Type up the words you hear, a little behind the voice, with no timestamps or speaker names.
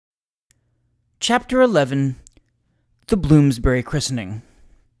Chapter 11. The Bloomsbury Christening.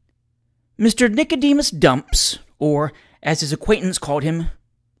 Mr. Nicodemus Dumps, or, as his acquaintance called him,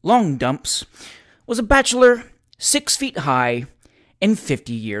 Long Dumps, was a bachelor, 6 feet high, and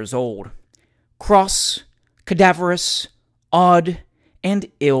 50 years old. Cross, cadaverous, odd, and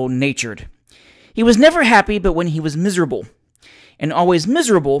ill-natured. He was never happy but when he was miserable, and always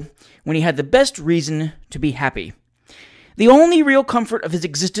miserable when he had the best reason to be happy. The only real comfort of his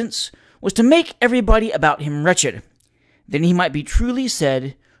existence was to make everybody about him wretched. Then he might be truly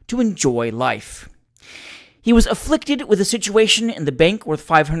said to enjoy life. He was afflicted with a situation in the bank worth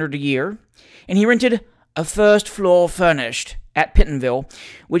 $500 a year, and he rented a first floor furnished at Pittenville,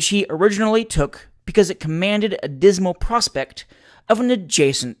 which he originally took because it commanded a dismal prospect of an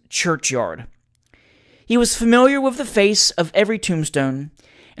adjacent churchyard. He was familiar with the face of every tombstone,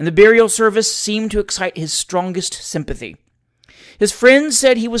 and the burial service seemed to excite his strongest sympathy. His friends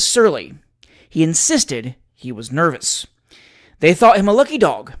said he was surly. He insisted he was nervous. They thought him a lucky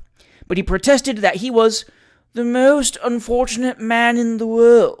dog, but he protested that he was the most unfortunate man in the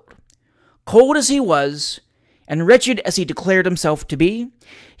world. Cold as he was, and wretched as he declared himself to be,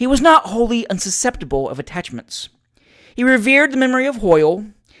 he was not wholly unsusceptible of attachments. He revered the memory of Hoyle,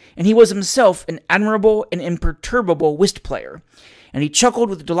 and he was himself an admirable and imperturbable whist player, and he chuckled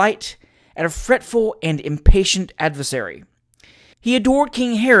with delight at a fretful and impatient adversary. He adored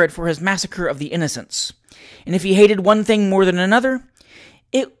King Herod for his massacre of the innocents, and if he hated one thing more than another,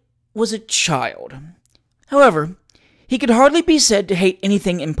 it was a child. However, he could hardly be said to hate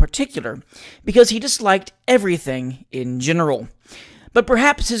anything in particular, because he disliked everything in general. But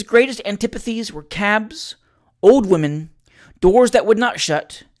perhaps his greatest antipathies were cabs, old women, doors that would not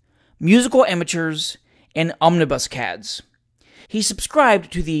shut, musical amateurs, and omnibus cads. He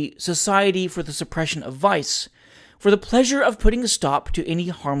subscribed to the Society for the Suppression of Vice, for the pleasure of putting a stop to any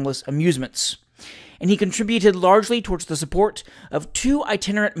harmless amusements, and he contributed largely towards the support of 2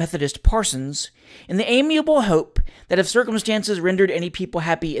 itinerant Methodist parsons, in the amiable hope that if circumstances rendered any people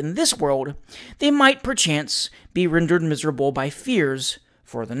happy in this world, they might perchance be rendered miserable by fears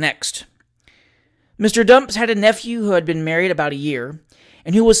for the next. Mr. Dumps had a nephew who had been married about a year,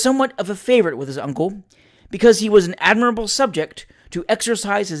 and who was somewhat of a favorite with his uncle, because he was an admirable subject to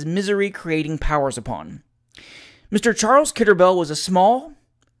exercise his misery-creating powers upon. Mr. Charles Kitterbell was a small,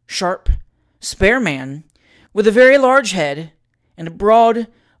 sharp, spare man, with a very large head, and a broad,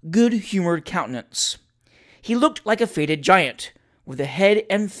 good-humored countenance. He looked like a faded giant, with the head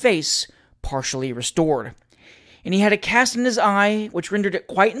and face partially restored, and he had a cast in his eye which rendered it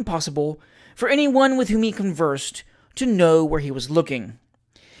quite impossible for anyone with whom he conversed to know where he was looking.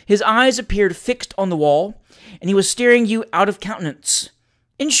 His eyes appeared fixed on the wall, and he was staring you out of countenance.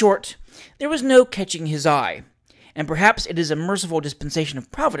 In short, there was no catching his eye, and perhaps it is a merciful dispensation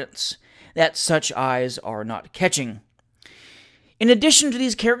of Providence that such eyes are not catching. In addition to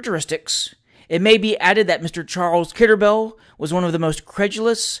these characteristics, it may be added that Mr. Charles Kitterbell was one of the most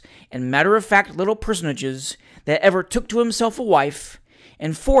credulous and matter-of-fact little personages that ever took to himself a wife,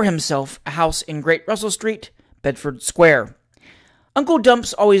 and for himself a house in Great Russell Street, Bedford Square. Uncle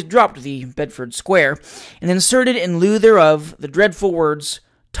Dumps always dropped the Bedford Square, and inserted in lieu thereof the dreadful words,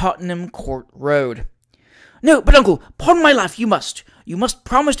 Tottenham Court Road. "No, but uncle, upon my life, you must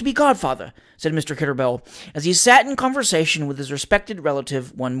promise to be godfather," said Mr. Kitterbell, as he sat in conversation with his respected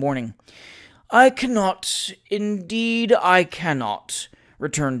relative one morning. "I cannot, indeed I cannot,"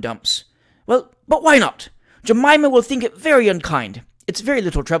 returned Dumps. "Well, but why not? Jemima will think it very unkind. It's very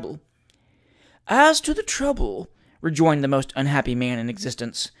little trouble." "As to the trouble," rejoined the most unhappy man in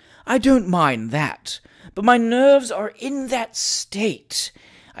existence, "I don't mind that, but my nerves are in that state.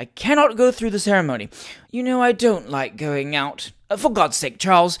 I cannot go through the ceremony. You know I don't like going out. For God's sake,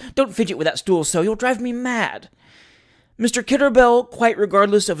 Charles, don't fidget with that stool so, you'll drive me mad." Mr. Kitterbell, quite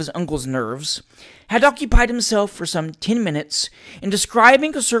regardless of his uncle's nerves, had occupied himself for some 10 minutes in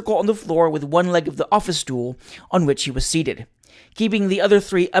describing a circle on the floor with one leg of the office stool on which he was seated, keeping the other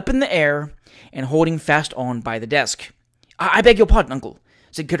 3 up in the air and holding fast on by the desk. I beg your pardon, uncle,"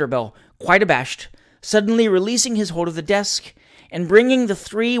 said Kitterbell, quite abashed, suddenly releasing his hold of the desk and bringing the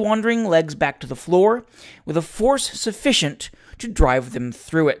 3 wandering legs back to the floor with a force sufficient to drive them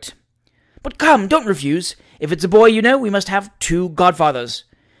through it. "But come, don't refuse. If it's a boy, you know, we must have 2 godfathers."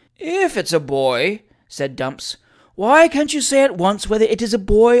 "If it's a boy," said Dumps, "why can't you say at once whether it is a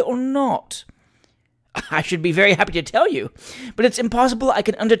boy or not?" "I should be very happy to tell you, but it's impossible I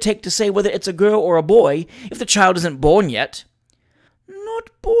can undertake to say whether it's a girl or a boy if the child isn't born yet." "Not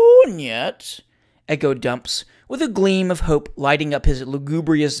born yet?" echoed Dumps, with a gleam of hope lighting up his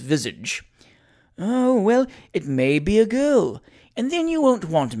lugubrious visage. "Oh, well, it may be a girl, and then you won't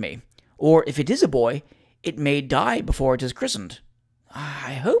want me. or if it is a boy, it may die before it is christened."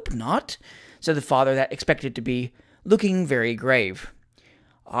 "I hope not," said the father that expected to be, looking very grave.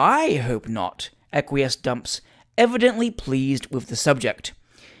 "I hope not," acquiesced Dumps, evidently pleased with the subject.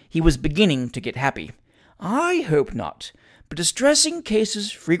 He was beginning to get happy. "I hope not, but distressing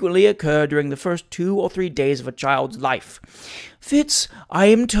cases frequently occur during the first 2 or 3 days of a child's life. Fits, I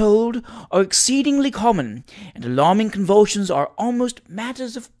am told, are exceedingly common, and alarming convulsions are almost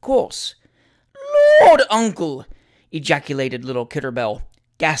matters of course." "Lord, uncle!" ejaculated little Kitterbell,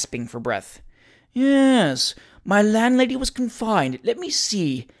 gasping for breath. "Yes, my landlady was confined, let me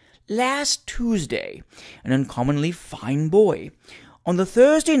see, last Tuesday, an uncommonly fine boy. On the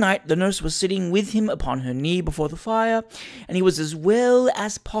Thursday night the nurse was sitting with him upon her knee before the fire, and he was as well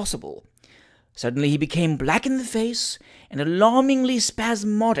as possible. Suddenly he became black in the face and alarmingly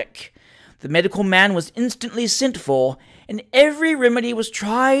spasmodic. The medical man was instantly sent for, and every remedy was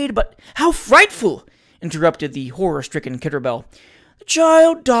tried, but—" "How frightful!" interrupted the horror-stricken Kitterbell. "The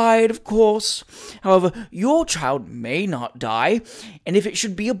child died, of course. However, your child may not die, and if it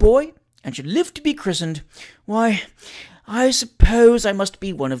should be a boy, and should live to be christened, why, I suppose I must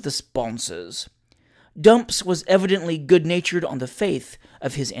be one of the sponsors." Dumps was evidently good-natured on the faith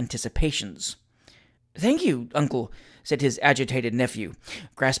of his anticipations. "Thank you, uncle," said his agitated nephew,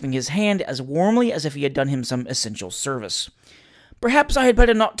 grasping his hand as warmly as if he had done him some essential service. "Perhaps I had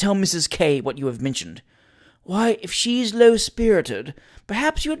better not tell Mrs. K. what you have mentioned." "Why, if she's low-spirited,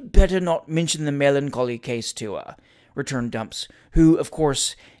 perhaps you had better not mention the melancholy case to her," returned Dumps, who, of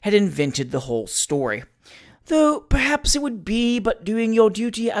course, had invented the whole story. "Though perhaps it would be but doing your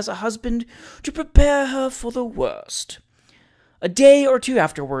duty as a husband to prepare her for the worst." A day or two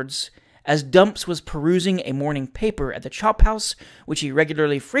afterwards, as Dumps was perusing a morning paper at the chop-house which he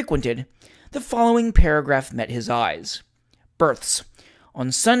regularly frequented, the following paragraph met his eyes. "Births. On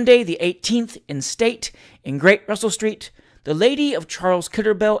Sunday the 18th, in state, in Great Russell Street, the lady of Charles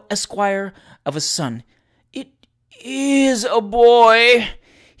Kitterbell, Esquire, of a son." "It is a boy!"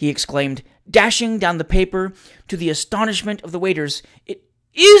 he exclaimed, dashing down the paper, to the astonishment of the waiters. "It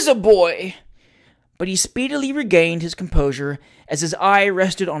is a boy!" But he speedily regained his composure as his eye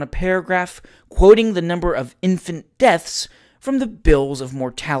rested on a paragraph quoting the number of infant deaths from the bills of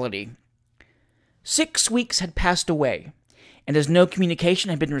mortality. 6 weeks had passed away, and as no communication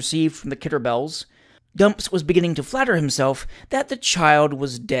had been received from the Kitterbells, Dumps was beginning to flatter himself that the child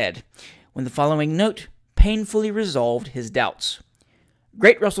was dead, when the following note painfully resolved his doubts.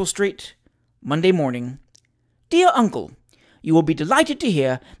 "Great Russell Street, Monday morning. Dear Uncle, you will be delighted to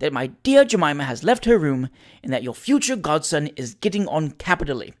hear that my dear Jemima has left her room, and that your future godson is getting on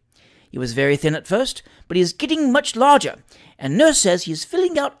capitally. He was very thin at first, but he is getting much larger, and nurse says he is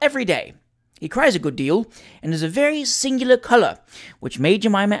filling out every day. He cries a good deal, and is a very singular colour, which made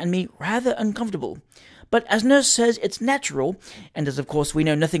Jemima and me rather uncomfortable. But as nurse says it's natural, and as of course we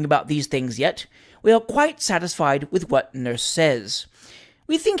know nothing about these things yet, we are quite satisfied with what nurse says.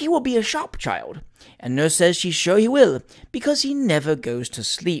 We think he will be a sharp child, and nurse says she's sure he will, because he never goes to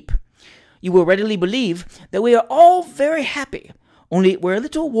sleep. You will readily believe that we are all very happy, only we're a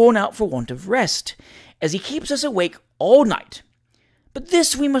little worn out for want of rest, as he keeps us awake all night. But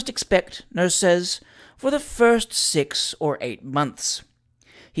this we must expect, nurse says, for the first 6 or 8 months.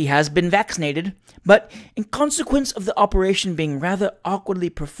 He has been vaccinated, but in consequence of the operation being rather awkwardly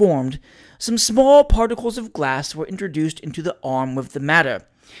performed, some small particles of glass were introduced into the arm with the matter.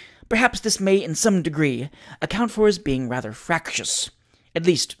 Perhaps this may in some degree account for his being rather fractious. At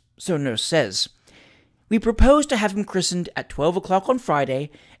least, so nurse says. We propose to have him christened at 12 o'clock on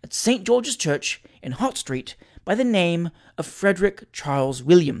Friday at St. George's Church in Hot Street by the name of Frederick Charles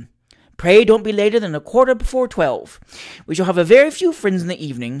William. Pray don't be later than 12:15. We shall have a very few friends in the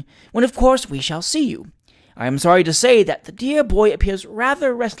evening, when of course we shall see you. I am sorry to say that the dear boy appears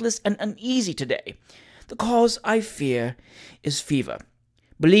rather restless and uneasy today. The cause, I fear, is fever.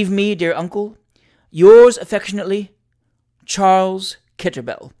 Believe me, dear uncle, yours affectionately, Charles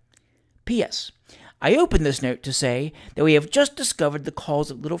Kitterbell. P.S. I open this note to say that we have just discovered the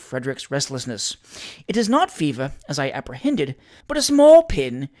cause of little Frederick's restlessness. It is not fever, as I apprehended, but a small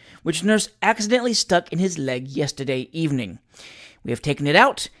pin, which nurse accidentally stuck in his leg yesterday evening. We have taken it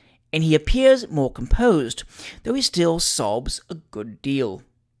out, and he appears more composed, though he still sobs a good deal.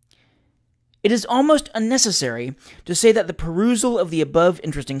 It is almost unnecessary to say that the perusal of the above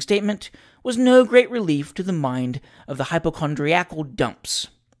interesting statement was no great relief to the mind of the hypochondriacal Dumps.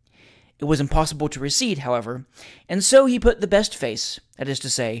 It was impossible to recede, however, and so he put the best face, that is to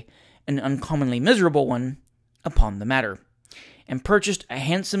say, an uncommonly miserable one, upon the matter, and purchased a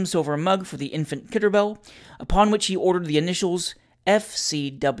handsome silver mug for the infant Kitterbell, upon which he ordered the initials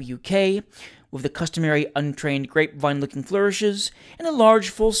FCWK, with the customary untrained grapevine-looking flourishes, and a large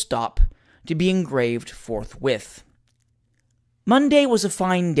full stop, to be engraved forthwith. Monday was a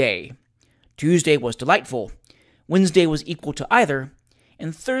fine day. Tuesday was delightful. Wednesday was equal to either,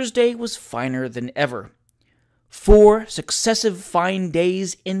 and Thursday was finer than ever. 4 successive fine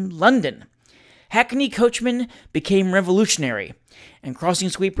days in London. Hackney coachmen became revolutionary, and crossing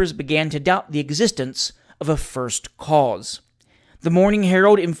sweepers began to doubt the existence of a first cause. The Morning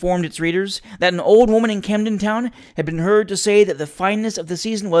Herald informed its readers that an old woman in Camden Town had been heard to say that the fineness of the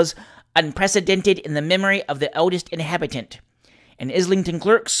season was unprecedented in the memory of the eldest inhabitant, and Islington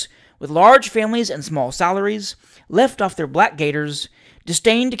clerks, with large families and small salaries, left off their black gaiters,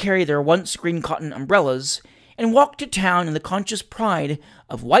 disdained to carry their once green cotton umbrellas, and walked to town in the conscious pride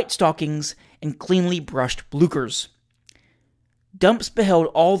of white stockings and cleanly brushed bluchers. Dumps beheld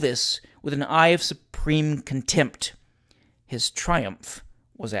all this with an eye of supreme contempt. His triumph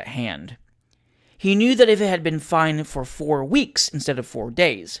was at hand. He knew that if it had been fine for 4 weeks instead of 4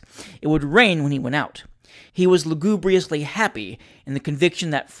 days, it would rain when he went out. He was lugubriously happy in the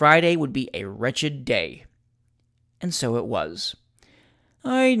conviction that Friday would be a wretched day. And so it was.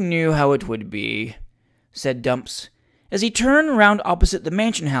 "I knew how it would be," said Dumps, as he turned round opposite the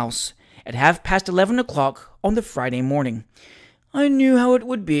mansion house at 11:30 o'clock on the Friday morning. "I knew how it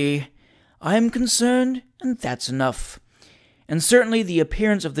would be. I am concerned, and that's enough." And certainly the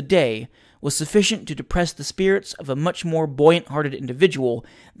appearance of the day was sufficient to depress the spirits of a much more buoyant-hearted individual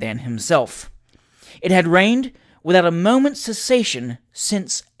than himself. It had rained without a moment's cessation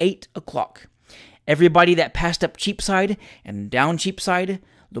since 8 o'clock. Everybody that passed up Cheapside and down Cheapside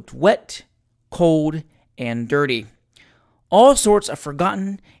looked wet, cold, and dirty. All sorts of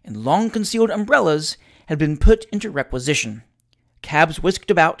forgotten and long-concealed umbrellas had been put into requisition. Cabs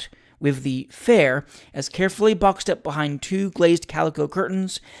whisked about, with the fare as carefully boxed up behind 2 glazed calico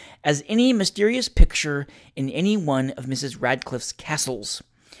curtains as any mysterious picture in any one of Mrs. Radcliffe's castles.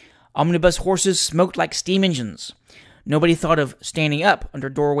 Omnibus horses smoked like steam engines. Nobody thought of standing up under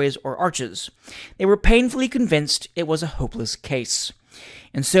doorways or arches. They were painfully convinced it was a hopeless case.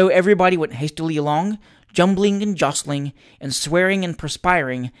 And so everybody went hastily along, jumbling and jostling, and swearing and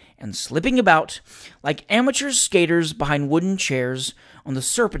perspiring, and slipping about, like amateur skaters behind wooden chairs on the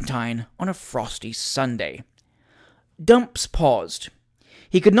Serpentine on a frosty Sunday. Dumps paused.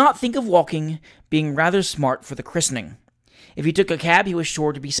 He could not think of walking, being rather smart for the christening. If he took a cab, he was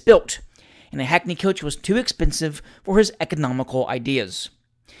sure to be spilt, and a hackney coach was too expensive for his economical ideas.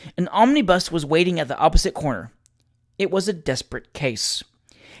 An omnibus was waiting at the opposite corner. It was a desperate case.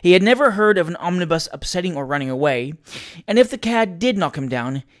 He had never heard of an omnibus upsetting or running away, and if the cad did knock him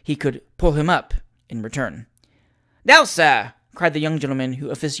down, he could pull him up in return. "Now, sir," cried the young gentleman who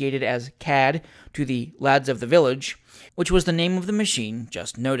officiated as cad to the lads of the village, which was the name of the machine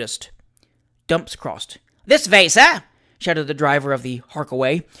just noticed. Dumps crossed. "This way, sir," shouted the driver of the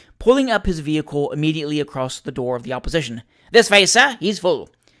Harkaway, pulling up his vehicle immediately across the door of the opposition. "This way, sir, he's full."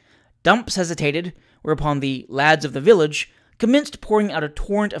 Dumps hesitated, whereupon the lads of the village commenced pouring out a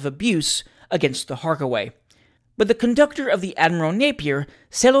torrent of abuse against the Harkaway. But the conductor of the Admiral Napier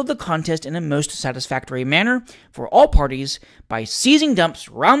settled the contest in a most satisfactory manner for all parties by seizing Dumps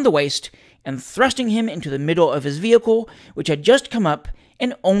round the waist and thrusting him into the middle of his vehicle, which had just come up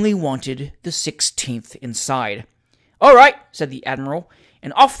and only wanted the 16th inside. "All right," said the Admiral,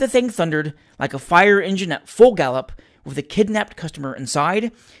 and off the thing thundered like a fire engine at full gallop, with the kidnapped customer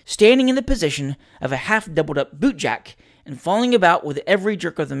inside, standing in the position of a half-doubled-up bootjack, and falling about with every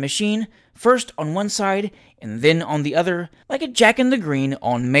jerk of the machine, first on one side and then on the other, like a Jack-in-the-Green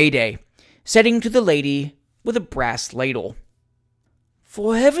on May Day, setting to the lady with a brass ladle.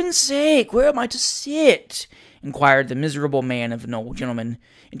 "For heaven's sake, where am I to sit?" inquired the miserable man of an old gentleman,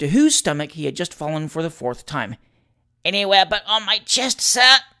 into whose stomach he had just fallen for the 4th time. "Anywhere but on my chest,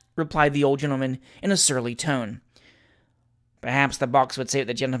 sir," replied the old gentleman in a surly tone. "Perhaps the box would suit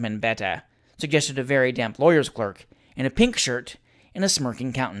the gentleman better," suggested a very damp lawyer's clerk, in a pink shirt and a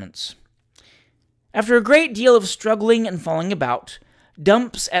smirking countenance. After a great deal of struggling and falling about,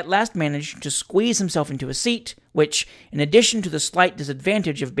 Dumps at last managed to squeeze himself into a seat, which, in addition to the slight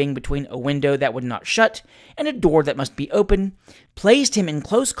disadvantage of being between a window that would not shut and a door that must be open, placed him in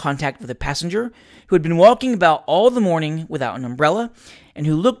close contact with a passenger who had been walking about all the morning without an umbrella, and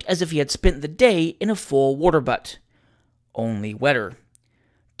who looked as if he had spent the day in a full water butt. Only wetter.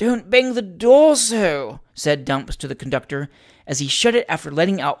 "Don't bang the door so," said Dumps to the conductor, as he shut it after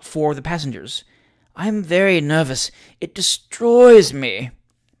letting out 4 of the passengers. "I am very nervous. It destroys me."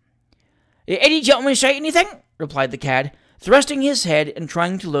 "Did any gentleman say anything?" replied the cad, thrusting his head and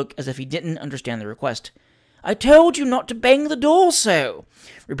trying to look as if he didn't understand the request. I told you not to bang the door so,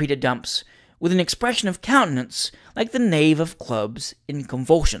 repeated Dumps, with an expression of countenance like the knave of clubs in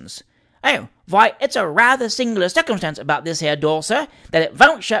convulsions. Oh, why, it's a rather singular circumstance about this here door, sir, that it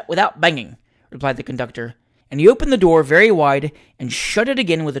won't shut without banging, replied the conductor, and he opened the door very wide and shut it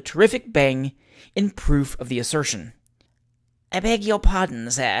again with a terrific bang in proof of the assertion. I beg your pardon,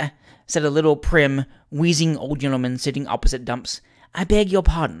 sir, said a little prim, wheezing old gentleman sitting opposite Dumps. I beg your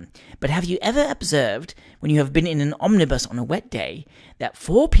pardon, but have you ever observed, when you have been in an omnibus on a wet day, that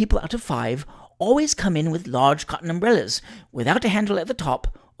 4 people out of 5 always come in with large cotton umbrellas, without a handle at the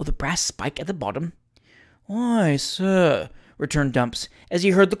top, or the brass spike at the bottom? Why, sir, returned Dumps, as he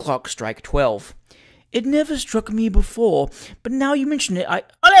heard the clock strike 12. It never struck me before, but now you mention it,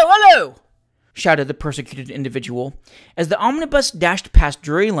 Hullo! Shouted the persecuted individual, as the omnibus dashed past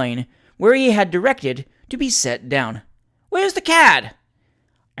Drury Lane, where he had directed to be set down. Where's the cad?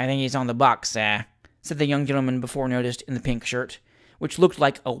 I think he's on the box, sir, said the young gentleman before noticed in the pink shirt, which looked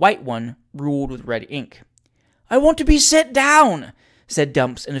like a white one ruled with red ink. I want to be set down, said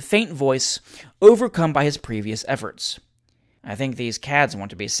Dumps in a faint voice, overcome by his previous efforts. I think these cads want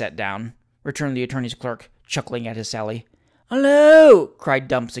to be set down, returned the attorney's clerk, chuckling at his sally. Hello, cried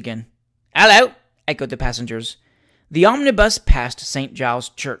Dumps again. Hello, echoed the passengers. The omnibus passed St. Giles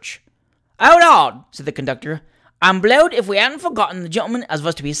Church. Hold on, said the conductor. I'm blowed if we hadn't forgotten the gentleman as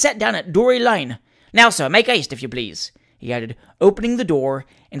was to be set down at Drury Lane. Now, sir, make haste, if you please, he added, opening the door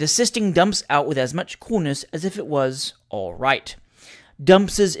and assisting Dumps out with as much coolness as if it was all right.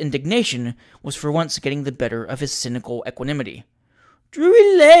 Dumps's indignation was for once getting the better of his cynical equanimity.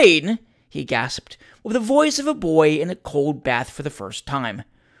 Drury Lane, he gasped, with the voice of a boy in a cold bath for the first time.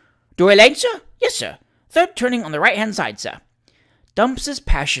 Drury Lane, sir? Yes, sir. Third turning on the right-hand side, sir. Dumps's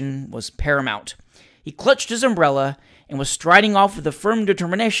passion was paramount. He clutched his umbrella and was striding off with the firm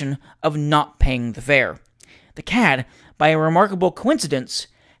determination of not paying the fare. The cad, by a remarkable coincidence,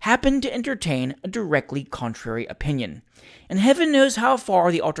 happened to entertain a directly contrary opinion, and heaven knows how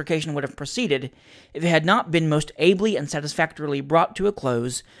far the altercation would have proceeded if it had not been most ably and satisfactorily brought to a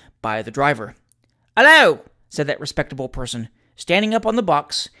close by the driver. Hello, said that respectable person, standing up on the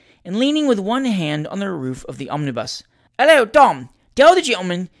box and leaning with one hand on the roof of the omnibus. Hello, Tom, tell the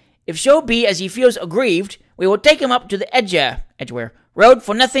gentleman, if so be as he feels aggrieved, we will take him up to the Edgware Road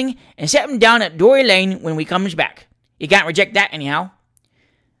for nothing and set him down at Drury Lane when we comes back. You can't reject that anyhow.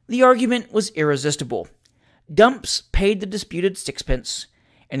 The argument was irresistible. Dumps paid the disputed 6pence,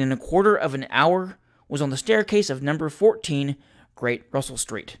 and in a quarter of an hour was on the staircase of number 14, Great Russell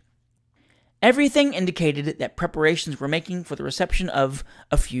Street. Everything indicated that preparations were making for the reception of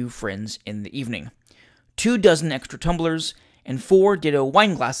a few friends in the evening. 24 extra tumblers and 4 ditto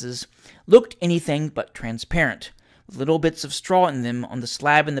wine glasses looked anything but transparent, with little bits of straw in them on the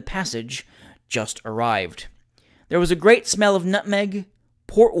slab in the passage, just arrived. There was a great smell of nutmeg,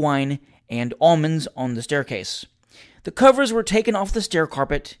 port wine, and almonds on the staircase. The covers were taken off the stair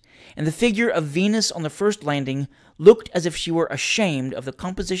carpet, and the figure of Venus on the first landing looked as if she were ashamed of the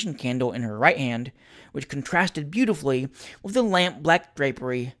composition candle in her right hand, which contrasted beautifully with the lamp-black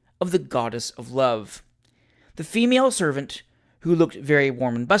drapery of the goddess of love. The female servant, who looked very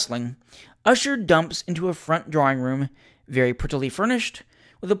warm and bustling, ushered Dumps into a front drawing-room, very prettily furnished,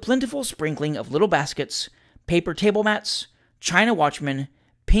 with a plentiful sprinkling of little baskets, paper table mats, china watchmen,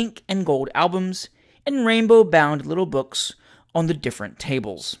 pink and gold albums, and rainbow-bound little books on the different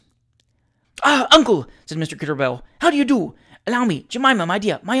tables. Ah, uncle, said Mr. Kitterbell. How do you do? Allow me, Jemima, my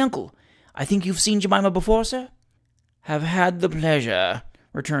dear, my uncle. I think you've seen Jemima before, sir? Have had the pleasure,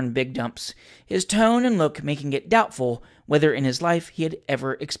 returned Big Dumps, his tone and look making it doubtful whether in his life he had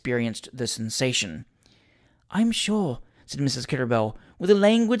ever experienced the sensation. I'm sure, said Mrs. Kitterbell, with a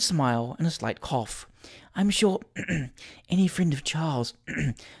languid smile and a slight cough. I'm sure any friend of Charles,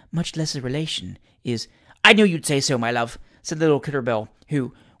 much less a relation, is... I knew you'd say so, my love, said little Kitterbell,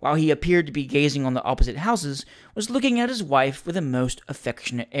 who, while he appeared to be gazing on the opposite houses, was looking at his wife with a most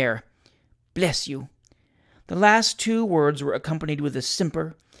affectionate air. Bless you. The last 2 words were accompanied with a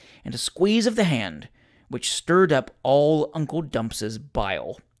simper and a squeeze of the hand, which stirred up all Uncle Dumps's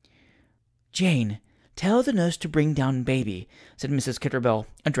bile. Jane, tell the nurse to bring down baby, said Mrs. Kitterbell,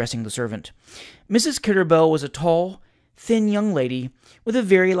 addressing the servant. Mrs. Kitterbell was a tall, thin young lady with a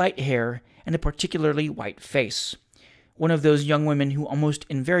very light hair and a particularly white face. One of those young women who almost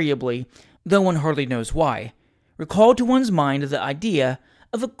invariably, though one hardly knows why, recall to one's mind the idea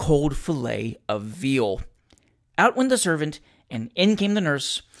of a cold fillet of veal. Out went the servant, and in came the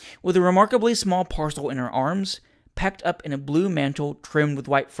nurse, with a remarkably small parcel in her arms, packed up in a blue mantle trimmed with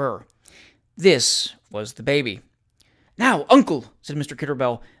white fur. This was the baby. "Now, uncle," said Mr.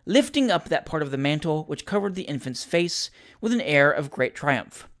 Kitterbell, lifting up that part of the mantle which covered the infant's face with an air of great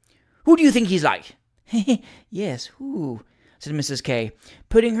triumph. "Who do you think he's like?" "Yes, who?" said Mrs. K.,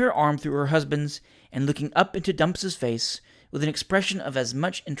 putting her arm through her husband's and looking up into Dumps's face with an expression of as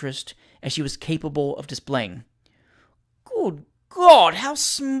much interest as she was capable of displaying. "Good God, how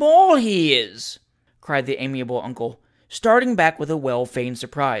small he is!" cried the amiable uncle, starting back with a well-feigned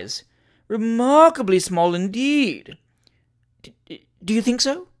surprise. "Remarkably small indeed." "Do you think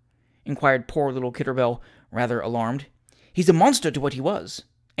so?" inquired poor little Kitterbell, rather alarmed. "He's a monster to what he was,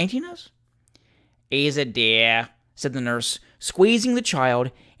 ain't he, nurse?" "He's a dear," said the nurse, squeezing the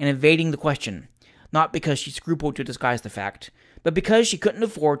child and evading the question, not because she scrupled to disguise the fact, but because she couldn't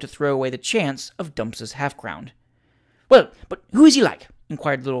afford to throw away the chance of Dumps's half-crown. "Well, but who is he like?"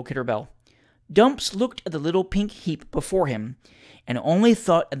 inquired little Kitterbell. Dumps looked at the little pink heap before him, and only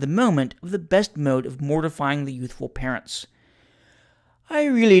thought at the moment of the best mode of mortifying the youthful parents. "I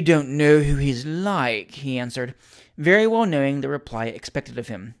really don't know who he's like," he answered, very well knowing the reply expected of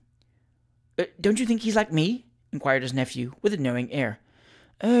him. "Don't you think he's like me?" inquired his nephew, with a knowing air.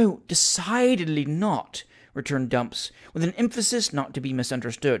 "Oh, decidedly not," returned Dumps, with an emphasis not to be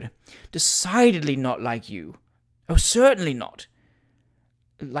misunderstood. "Decidedly not like you. Oh, certainly not."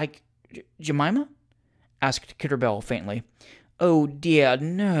 "Like Jemima?" asked Kitterbell faintly. "Oh, dear,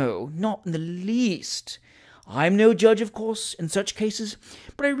 no, not in the least. I'm no judge, of course, in such cases,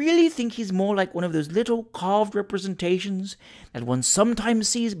 but I really think he's more like one of those little carved representations that one sometimes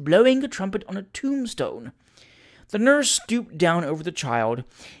sees blowing a trumpet on a tombstone." The nurse stooped down over the child,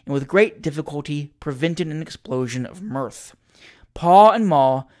 and with great difficulty prevented an explosion of mirth. Pa and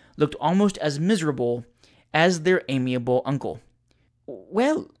Ma looked almost as miserable as their amiable uncle.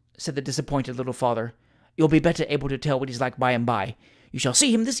 "Well," said the disappointed little father, "you'll be better able to tell what he's like by and by. You shall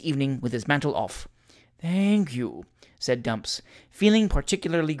see him this evening with his mantle off." "Thank you," said Dumps, feeling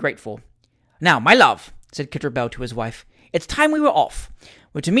particularly grateful. "Now, my love," said Kitterbell to his wife, "it's time we were off.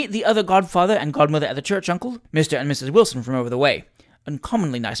 We're to meet the other godfather and godmother at the church, uncle, Mr. and Mrs. Wilson from over the way.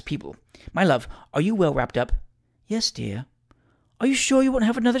 Uncommonly nice people. My love, are you well wrapped up?" "Yes, dear." "Are you sure you won't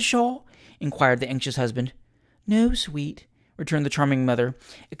have another shawl?" inquired the anxious husband. "No, sweet," returned the charming mother,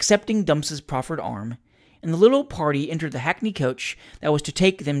 accepting Dumps's proffered arm, and the little party entered the hackney coach that was to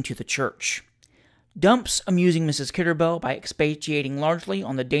take them to the church. Dumps amusing Mrs. Kitterbell by expatiating largely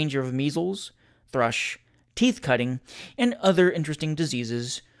on the danger of measles, thrush, teeth-cutting, and other interesting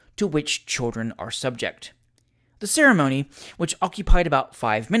diseases to which children are subject. The ceremony, which occupied about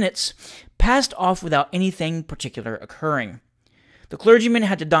 5 minutes, passed off without anything particular occurring. The clergyman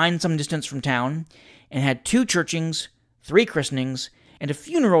had to dine some distance from town, and had 2 churchings, 3 christenings, and a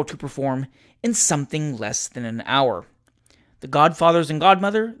funeral to perform in something less than an hour. The godfathers and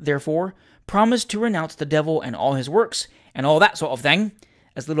godmother, therefore, promised to renounce the devil and all his works, and all that sort of thing,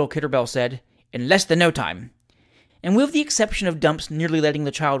 as little Kitterbell said, in less than no time. And with the exception of Dumps nearly letting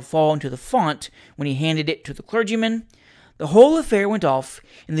the child fall into the font when he handed it to the clergyman, the whole affair went off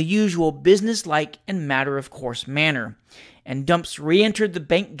in the usual business-like and matter-of-course manner, and Dumps re-entered the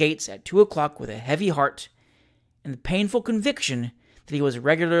bank gates at 2 o'clock with a heavy heart, and the painful conviction that he was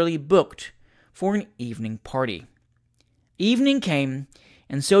regularly booked for an evening party. Evening came,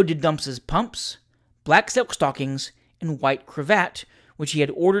 and so did Dumps's pumps, black silk stockings, and white cravat, which he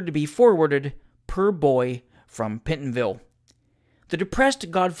had ordered to be forwarded per boy from Pentonville. The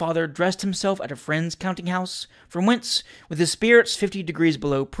depressed godfather dressed himself at a friend's counting-house, from whence, with his spirits 50 degrees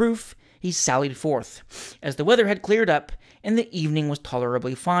below proof, he sallied forth, as the weather had cleared up and the evening was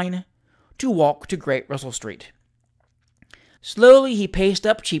tolerably fine, to walk to Great Russell Street. Slowly he paced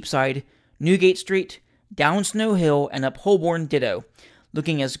up Cheapside, Newgate Street, down Snow Hill, and up Holborn ditto,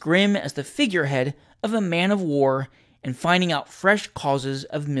 looking as grim as the figurehead of a man of war, and finding out fresh causes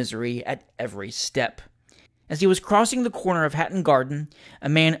of misery at every step. As he was crossing the corner of Hatton Garden, a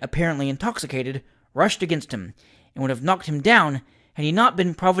man apparently intoxicated rushed against him, and would have knocked him down had he not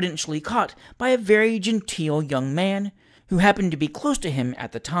been providentially caught by a very genteel young man, who happened to be close to him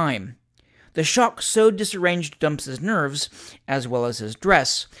at the time. The shock so disarranged Dumps's nerves, as well as his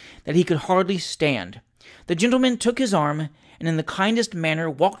dress, that he could hardly stand. The gentleman took his arm, and in the kindest manner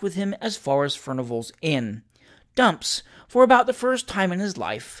walked with him as far as Furnival's Inn. Dumps, for about the first time in his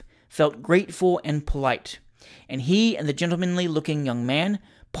life, felt grateful and polite, and he and the gentlemanly-looking young man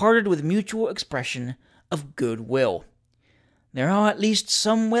parted with mutual expression of good-will. "There are at least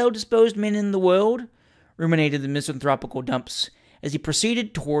some well-disposed men in the world," ruminated the misanthropical Dumps, as he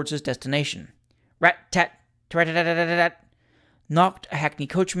proceeded towards his destination. Rat-tat, tat-tat-tat-tat, knocked a hackney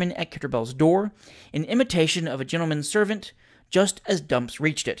coachman at Kitterbell's door, in imitation of a gentleman's servant, just as Dumps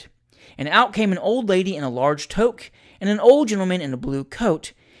reached it, and out came an old lady in a large toque, and an old gentleman in a blue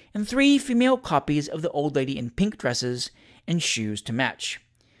coat, and 3 female copies of the old lady in pink dresses and shoes to match.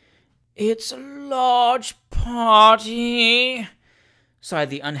 "It's a large party," sighed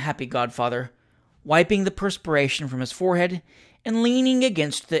the unhappy godfather, wiping the perspiration from his forehead and leaning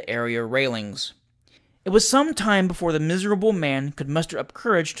against the area railings. It was some time before the miserable man could muster up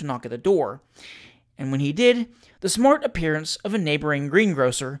courage to knock at the door, and when he did, the smart appearance of a neighboring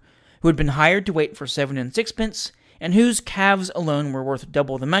greengrocer, who had been hired to wait for 7 and 6pence, and whose calves alone were worth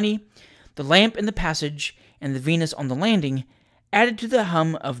double the money, the lamp in the passage, and the Venus on the landing, added to the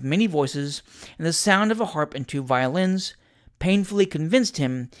hum of many voices and the sound of a harp and 2 violins, painfully convinced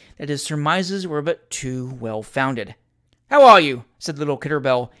him that his surmises were but too well-founded. "How are you?" said little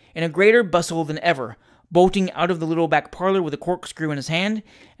Kitterbell, in a greater bustle than ever, bolting out of the little back parlor with a corkscrew in his hand,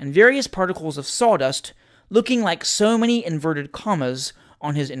 and various particles of sawdust, looking like so many inverted commas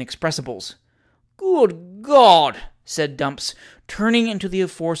on his inexpressibles. "Good God!" said Dumps, turning into the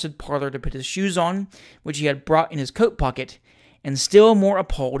aforesaid parlor to put his shoes on, which he had brought in his coat pocket, and still more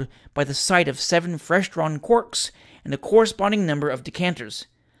appalled by the sight of 7 fresh-drawn corks and a corresponding number of decanters.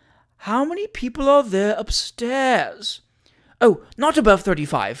 "How many people are there upstairs?" "Oh, not above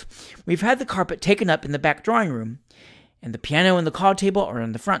 35. We've had the carpet taken up in the back drawing-room, and the piano and the card table are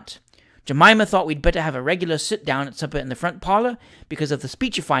in the front. Jemima thought we'd better have a regular sit-down at supper in the front parlor because of the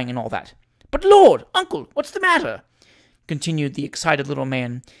speechifying and all that. But Lord, Uncle, what's the matter?" continued the excited little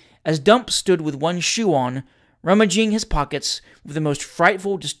man, as Dumps stood with one shoe on, rummaging his pockets with the most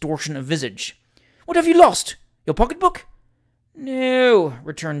frightful distortion of visage. "What have you lost? Your pocketbook?" "No,"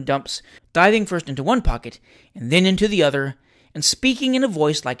 returned Dumps, diving first into one pocket and then into the other, and speaking in a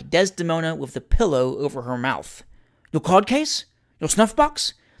voice like Desdemona with the pillow over her mouth. "Your card case? Your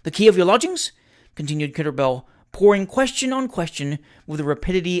snuff-box? The key of your lodgings?" continued Kitterbell, pouring question on question with the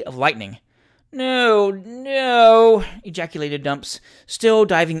rapidity of lightning. No, ejaculated Dumps, still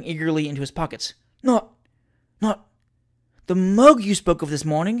diving eagerly into his pockets. Not the mug you spoke of this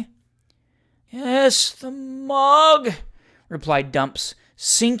morning?" "Yes, the mug," replied Dumps,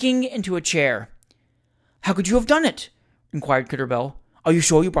 sinking into a chair. "How could you have done it?" inquired Kitterbell. "Are you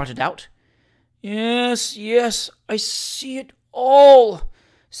sure you brought it out?" Yes, I see it all,"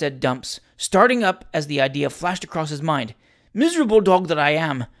 said Dumps, starting up as the idea flashed across his mind. "Miserable dog that I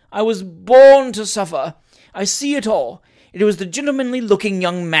am! I was born to suffer. I see it all. It was the gentlemanly-looking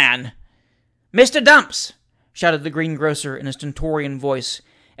young man." "Mr. Dumps!" shouted the greengrocer in a stentorian voice,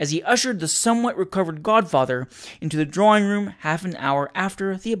 as he ushered the somewhat recovered godfather into the drawing-room half an hour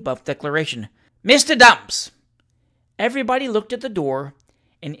after the above declaration. "Mr. Dumps!" Everybody looked at the door,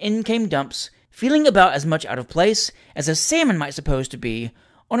 and in came Dumps, feeling about as much out of place as a salmon might suppose to be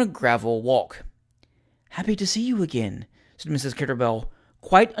on a gravel walk. "Happy to see you again," said Mrs. Kitterbell,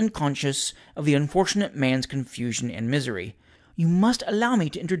 quite unconscious of the unfortunate man's confusion and misery. "You must allow me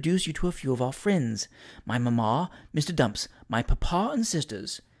to introduce you to a few of our friends. My mamma, Mr. Dumps, my papa and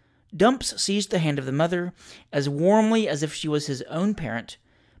sisters." Dumps seized the hand of the mother as warmly as if she was his own parent,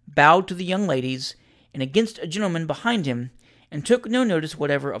 bowed to the young ladies, and against a gentleman behind him, and took no notice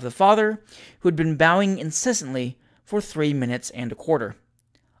whatever of the father, who had been bowing incessantly for 3 minutes and a quarter.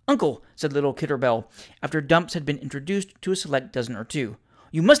 "Uncle," said little Kitterbell, after Dumps had been introduced to a select dozen or two,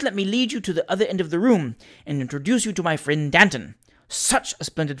 "you must let me lead you to the other end of the room, and introduce you to my friend Danton. Such a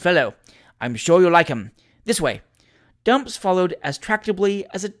splendid fellow! I'm sure you'll like him. This way." Dumps followed as tractably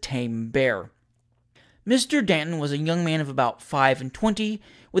as a tame bear. Mr. Danton was a young man of about 25,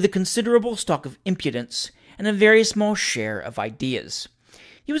 with a considerable stock of impudence, and a very small share of ideas.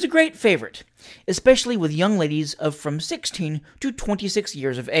 He was a great favourite, especially with young ladies of from 16 to 26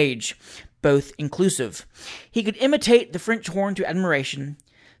 years of age, both inclusive. He could imitate the French horn to admiration,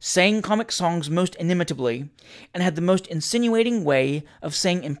 sang comic songs most inimitably, and had the most insinuating way of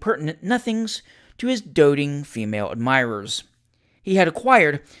saying impertinent nothings to his doting female admirers. He had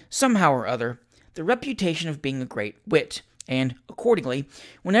acquired, somehow or other, the reputation of being a great wit, and, accordingly,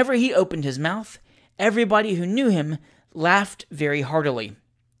 whenever he opened his mouth, everybody who knew him laughed very heartily.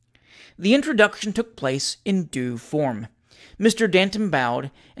 The introduction took place in due form. Mr. Danton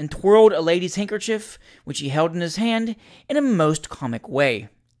bowed and twirled a lady's handkerchief, which he held in his hand, in a most comic way.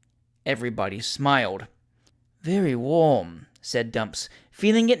 Everybody smiled. "Very warm," said Dumps,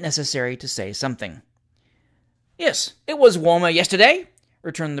 feeling it necessary to say something. "Yes, it was warmer yesterday,"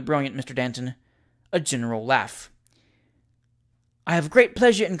 returned the brilliant Mr. Danton. A general laugh. "I have great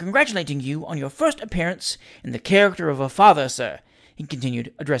pleasure in congratulating you on your first appearance in the character of a father, sir," he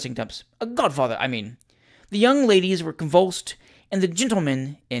continued, addressing Dumps. "A godfather, I mean." The young ladies were convulsed, and the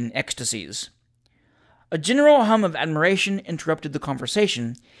gentlemen in ecstasies. A general hum of admiration interrupted the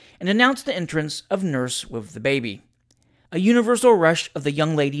conversation, and announced the entrance of Nurse with the baby. A universal rush of the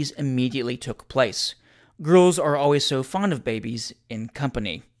young ladies immediately took place. Girls are always so fond of babies in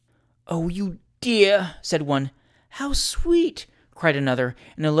company. "Oh, you dear," said one. "How sweet," cried another,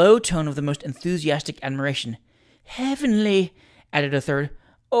 in a low tone of the most enthusiastic admiration. "Heavenly," added a third.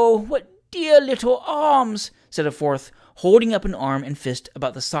 "Oh, what dear little arms," said a fourth, holding up an arm and fist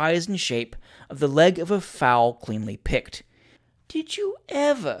about the size and shape of the leg of a fowl cleanly picked. "Did you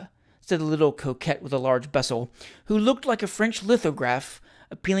ever," said a little coquette with a large bustle, who looked like a French lithograph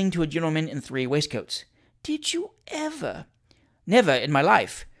appealing to a gentleman in 3 waistcoats. "Did you ever?" "Never in my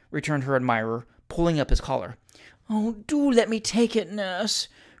life," returned her admirer, pulling up his collar. "Oh, do let me take it, nurse,"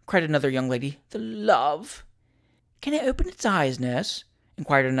 cried another young lady. "The love!" "Can I open its eyes, nurse?"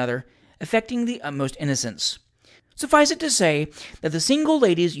 inquired another, affecting the utmost innocence. Suffice it to say that the single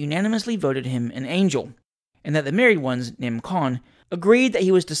ladies unanimously voted him an angel, and that the married ones, Nim Khan, agreed that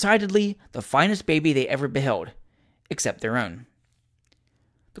he was decidedly the finest baby they ever beheld, except their own.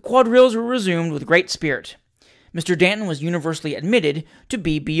 The quadrilles were resumed with great spirit. Mr. Danton was universally admitted to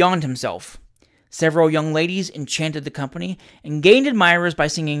be beyond himself. Several young ladies enchanted the company and gained admirers by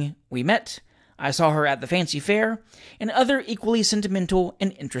singing "We Met," "I Saw Her at the Fancy Fair," and other equally sentimental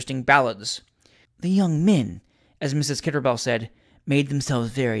and interesting ballads. The young men, as Mrs. Kitterbell said, made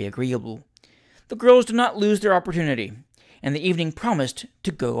themselves very agreeable. The girls did not lose their opportunity, and the evening promised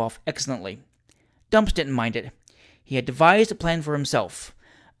to go off excellently. Dumps didn't mind it. He had devised a plan for himself,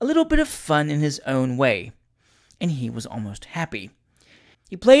 a little bit of fun in his own way, and he was almost happy.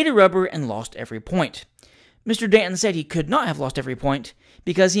 He played a rubber and lost every point. Mr. Danton said he could not have lost every point,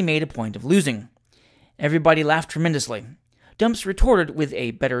 because he made a point of losing. Everybody laughed tremendously. Dumps retorted with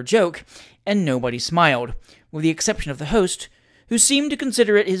a better joke, and nobody smiled, with the exception of the host, who seemed to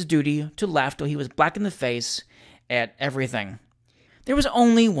consider it his duty to laugh till he was black in the face at everything. There was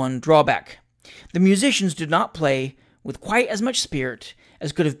only one drawback. The musicians did not play with quite as much spirit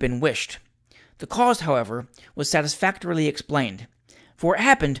as could have been wished. The cause, however, was satisfactorily explained, for it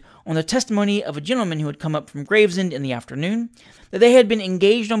happened, on the testimony of a gentleman who had come up from Gravesend in the afternoon, that they had been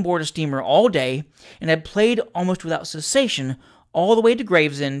engaged on board a steamer all day, and had played almost without cessation all the way to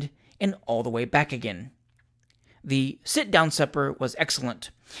Gravesend and all the way back again. The sit-down supper was excellent.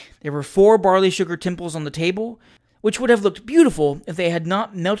 There were 4 barley sugar temples on the table, which would have looked beautiful if they had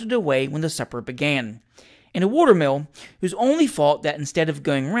not melted away when the supper began, and a watermill, whose only fault that instead of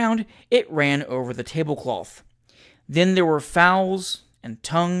going round, it ran over the tablecloth. Then there were fowls, and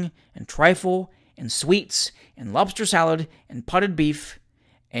tongue, and trifle, and sweets, and lobster salad, and potted beef,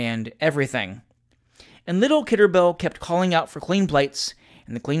 and everything. And little Kitterbell kept calling out for clean plates,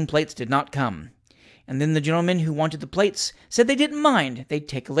 and the clean plates did not come. And then the gentlemen who wanted the plates said they didn't mind, they'd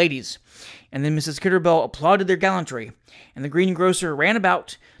take a lady's. And then Mrs. Kitterbell applauded their gallantry, and the greengrocer ran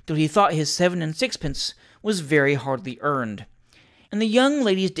about till he thought his 7 and 6pence was very hardly earned. And the young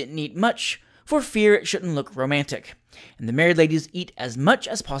ladies didn't eat much, for fear it shouldn't look romantic, and the married ladies eat as much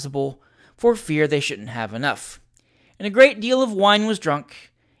as possible, for fear they shouldn't have enough. And a great deal of wine was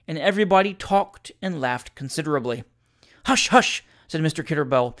drunk, and everybody talked and laughed considerably. "Hush, hush," said Mr.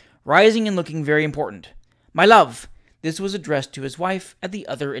 Kitterbell, rising and looking very important. "My love," this was addressed to his wife at the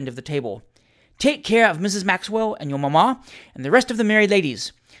other end of the table, "take care of Mrs. Maxwell and your mamma, and the rest of the married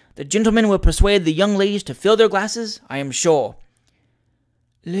ladies. The gentlemen will persuade the young ladies to fill their glasses, I am sure."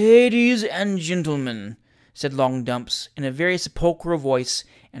 "Ladies and gentlemen," said Long Dumps, in a very sepulchral voice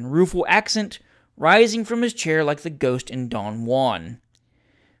and rueful accent, rising from his chair like the ghost in Don Juan,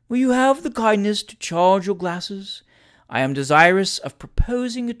 "will you have the kindness to charge your glasses? I am desirous of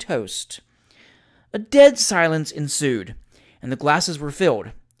proposing a toast." A dead silence ensued, and the glasses were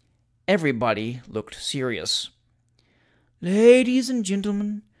filled. Everybody looked serious. "Ladies and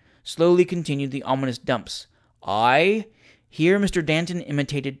gentlemen," slowly continued the ominous Dumps, Here Mr. Danton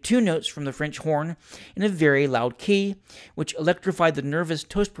imitated 2 notes from the French horn in a very loud key, which electrified the nervous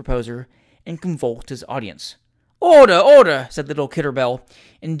toast proposer and convulsed his audience. "Order, order," said little Kitterbell,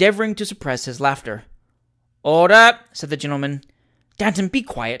 endeavoring to suppress his laughter. "Order," said the gentleman. "Danton, be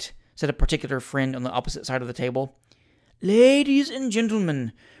quiet," said a particular friend on the opposite side of the table. "Ladies and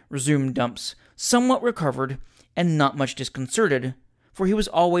gentlemen," resumed Dumps, somewhat recovered, and not much disconcerted, for he was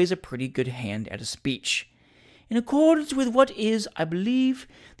always a pretty good hand at a speech. "In accordance with what is, I believe,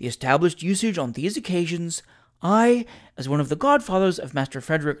 the established usage on these occasions, I, as one of the godfathers of Master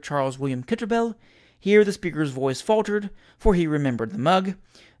Frederick Charles William Kitterbell," here the speaker's voice faltered, for he remembered the mug,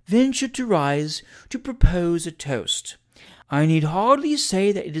 "venture to rise to propose a toast. I need hardly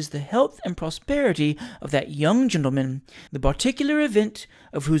say that it is the health and prosperity of that young gentleman, the particular event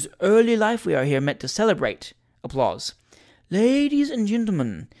of whose early life we are here met to celebrate." Applause. Ladies and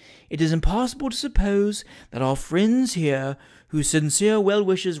gentlemen, it is impossible to suppose that our friends here, whose sincere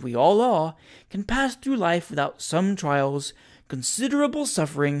well-wishers we all are, can pass through life without some trials, considerable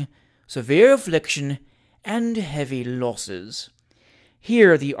suffering, severe affliction, and heavy losses."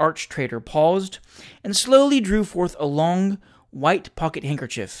 Here the arch-traitor paused, and slowly drew forth a long, white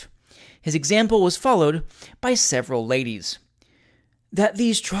pocket-handkerchief. His example was followed by several ladies. "That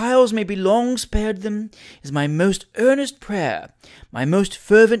these trials may be long spared them is my most earnest prayer, my most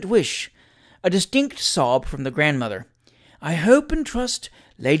fervent wish." A distinct sob from the grandmother. "I hope and trust,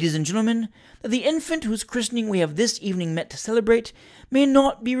 ladies and gentlemen, that the infant whose christening we have this evening met to celebrate may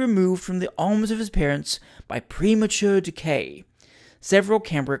not be removed from the arms of his parents by premature decay." Several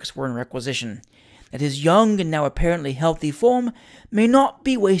cambrics were in requisition. "That his young and now apparently healthy form may not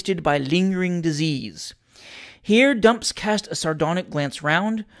be wasted by lingering disease." Here Dumps cast a sardonic glance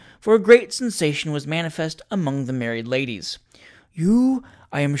round, for a great sensation was manifest among the married ladies. "You,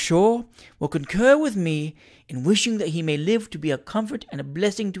 I am sure, will concur with me in wishing that he may live to be a comfort and a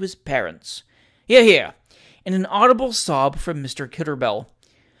blessing to his parents." "Hear, hear!" and an audible sob from Mr. Kitterbell.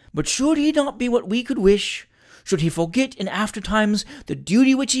 "But should he not be what we could wish? Should he forget in after times the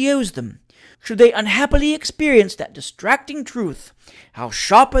duty which he owes them? Should they unhappily experience that distracting truth, how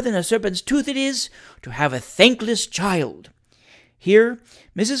sharper than a serpent's tooth it is to have a thankless child?" Here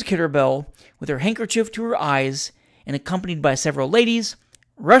Mrs. Kitterbell, with her handkerchief to her eyes, and accompanied by several ladies,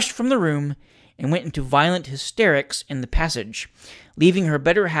 rushed from the room, and went into violent hysterics in the passage, leaving her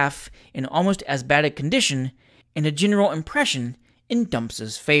better half in almost as bad a condition, and a general impression in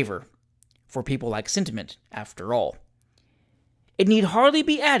Dumps's favor. For people like sentiment, after all. It need hardly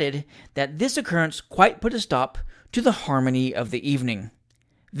be added that this occurrence quite put a stop to the harmony of the evening.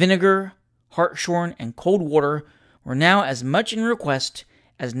 Vinegar, hartshorn, and cold water were now as much in request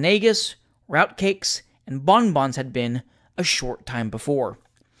as negus, rout cakes, and bonbons had been a short time before.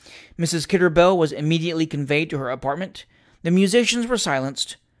 Mrs. Kitterbell was immediately conveyed to her apartment, the musicians were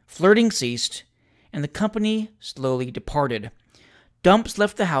silenced, flirting ceased, and the company slowly departed. Dumps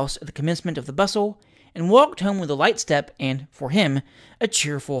left the house at the commencement of the bustle, and walked home with a light step and, for him, a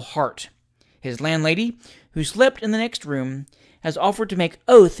cheerful heart. His landlady, who slept in the next room, has offered to make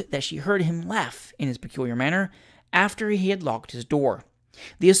oath that she heard him laugh in his peculiar manner after he had locked his door.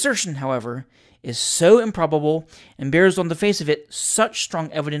 The assertion, however, is so improbable, and bears on the face of it such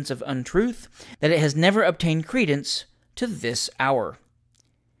strong evidence of untruth, that it has never obtained credence to this hour.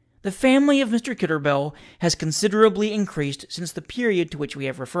 The family of Mr. Kitterbell has considerably increased since the period to which we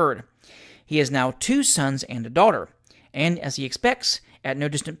have referred. He has now 2 sons and a daughter, and, as he expects, at no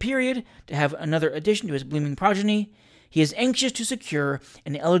distant period, to have another addition to his blooming progeny, he is anxious to secure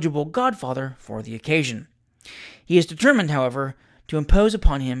an eligible godfather for the occasion. He is determined, however, to impose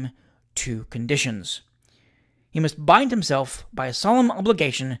upon him 2 conditions. He must bind himself by a solemn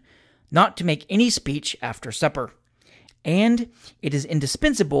obligation not to make any speech after supper, and it is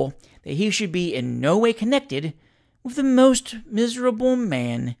indispensable that he should be in no way connected with the most miserable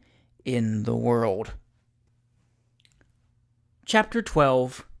man in the world. Chapter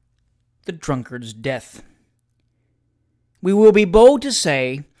 12. The Drunkard's Death. We will be bold to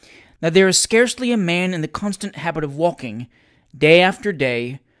say that there is scarcely a man in the constant habit of walking, day after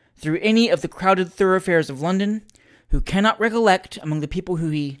day, through any of the crowded thoroughfares of London, who cannot recollect, among the people who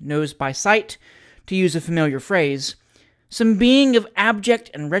he knows by sight, to use a familiar phrase, some being of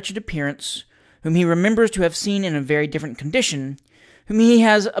abject and wretched appearance, whom he remembers to have seen in a very different condition, whom he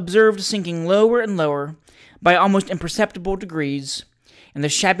has observed sinking lower and lower, by almost imperceptible degrees, and the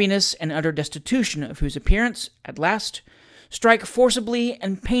shabbiness and utter destitution of whose appearance, at last, strike forcibly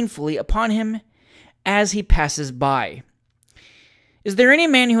and painfully upon him as he passes by. Is there any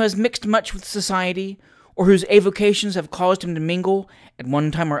man who has mixed much with society, or whose avocations have caused him to mingle, at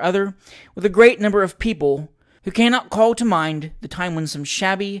one time or other, with a great number of people, who cannot call to mind the time when some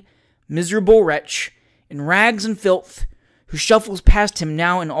shabby, miserable wretch, in rags and filth, who shuffles past him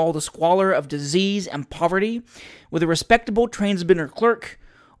now in all the squalor of disease and poverty, with a respectable tradesman or clerk,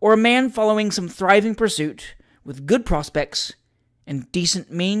 or a man following some thriving pursuit, with good prospects and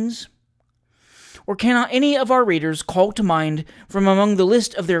decent means? Or cannot any of our readers call to mind from among the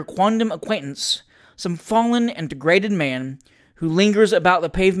list of their quondam acquaintance some fallen and degraded man, who lingers about the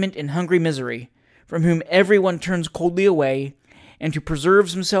pavement in hungry misery, from whom every one turns coldly away, and who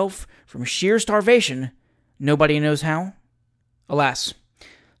preserves himself from sheer starvation, nobody knows how? Alas,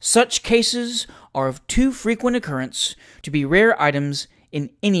 such cases are of too frequent occurrence to be rare items in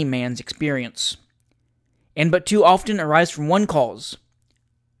any man's experience, and but too often arise from one cause: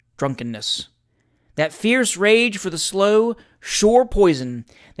 drunkenness. That fierce rage for the slow, sure poison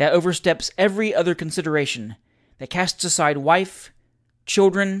that oversteps every other consideration, that casts aside wife,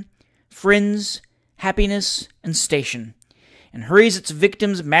 children, friends, happiness, and station, and hurries its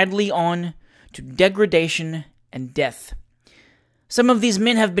victims madly on to degradation and death. Some of these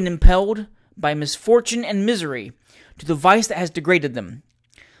men have been impelled, by misfortune and misery, to the vice that has degraded them.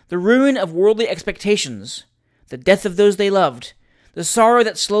 The ruin of worldly expectations, the death of those they loved, the sorrow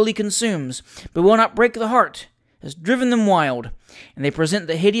that slowly consumes, but will not break the heart, has driven them wild, and they present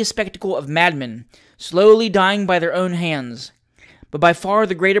the hideous spectacle of madmen, slowly dying by their own hands. But by far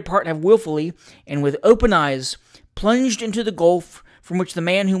the greater part have willfully, and with open eyes, plunged into the gulf from which the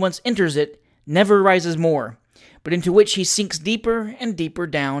man who once enters it never rises more, but into which he sinks deeper and deeper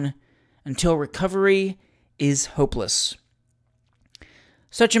down, until recovery is hopeless.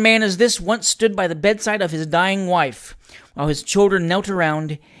 Such a man as this once stood by the bedside of his dying wife, while his children knelt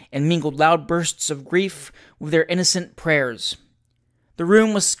around and mingled loud bursts of grief with their innocent prayers. The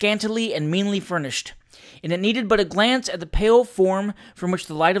room was scantily and meanly furnished, and it needed but a glance at the pale form from which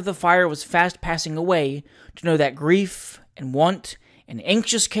the light of the fire was fast passing away to know that grief and want and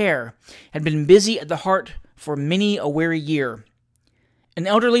anxious care had been busy at the heart for many a weary year. An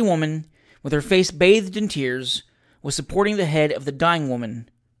elderly woman, with her face bathed in tears, was supporting the head of the dying woman,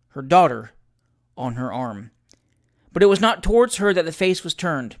 her daughter, on her arm. But it was not towards her that the face was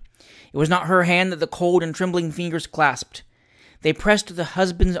turned. It was not her hand that the cold and trembling fingers clasped. They pressed the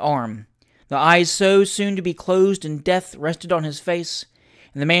husband's arm. The eyes so soon to be closed in death rested on his face,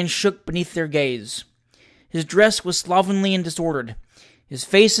 and the man shook beneath their gaze. His dress was slovenly and disordered, his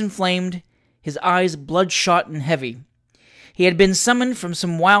face inflamed, his eyes bloodshot and heavy. He had been summoned from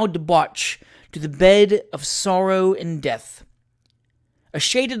some wild debauch to the bed of sorrow and death. A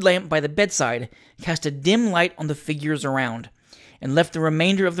shaded lamp by the bedside cast a dim light on the figures around, and left the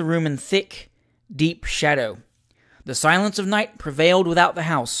remainder of the room in thick, deep shadow. The silence of night prevailed without the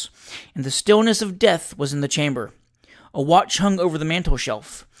house, and the stillness of death was in the chamber. A watch hung over the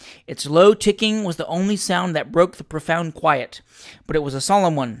mantel-shelf. Its low ticking was the only sound that broke the profound quiet, but it was a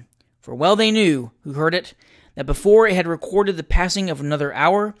solemn one, for well they knew, who heard it, that before it had recorded the passing of another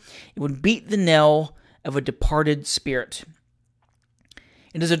hour, it would beat the knell of a departed spirit.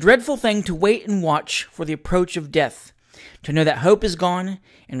 It is a dreadful thing to wait and watch for the approach of death, to know that hope is gone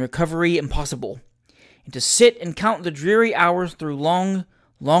and recovery impossible, and to sit and count the dreary hours through long,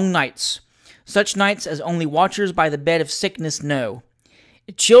 long nights, such nights as only watchers by the bed of sickness know.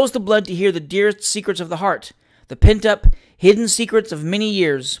 It chills the blood to hear the dearest secrets of the heart, the pent-up, hidden secrets of many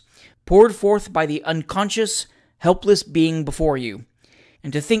years, poured forth by the unconscious, helpless being before you,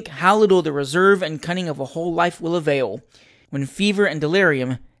 and to think how little the reserve and cunning of a whole life will avail, when fever and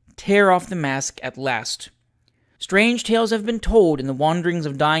delirium tear off the mask at last. Strange tales have been told in the wanderings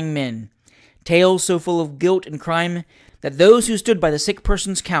of dying men, tales so full of guilt and crime that those who stood by the sick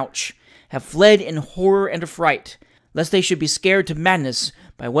person's couch have fled in horror and affright, lest they should be scared to madness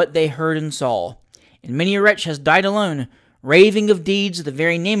by what they heard and saw, and many a wretch has died alone, raving of deeds the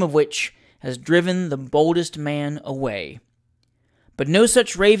very name of which has driven the boldest man away. But no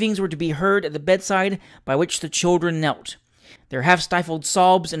such ravings were to be heard at the bedside by which the children knelt. Their half-stifled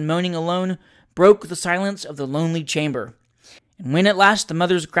sobs and moaning alone broke the silence of the lonely chamber. And when at last the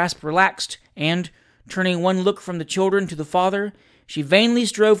mother's grasp relaxed, and, turning one look from the children to the father, she vainly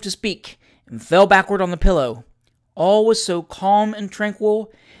strove to speak, and fell backward on the pillow, all was so calm and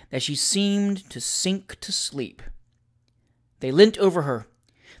tranquil that she seemed to sink to sleep. They leant over her.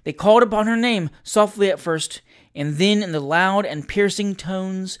 They called upon her name, softly at first, and then in the loud and piercing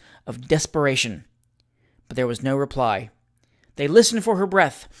tones of desperation. But there was no reply. They listened for her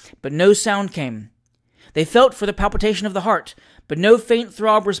breath, but no sound came. They felt for the palpitation of the heart, but no faint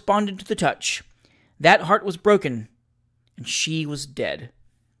throb responded to the touch. That heart was broken, and she was dead.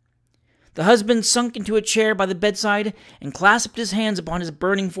 The husband sunk into a chair by the bedside and clasped his hands upon his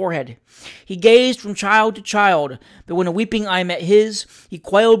burning forehead. He gazed from child to child, but when a weeping eye met his, he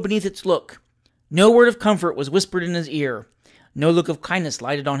quailed beneath its look. No word of comfort was whispered in his ear. No look of kindness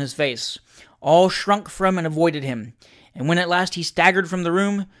lighted on his face. All shrunk from and avoided him, and when at last he staggered from the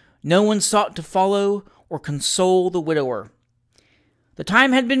room, no one sought to follow or console the widower. The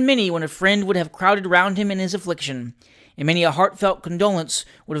time had been many when a friend would have crowded round him in his affliction, and many a heartfelt condolence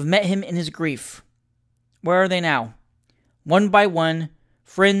would have met him in his grief. Where are they now? One by one,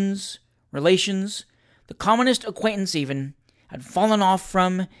 friends, relations, the commonest acquaintance even, had fallen off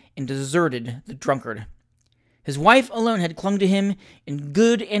from and deserted the drunkard. His wife alone had clung to him in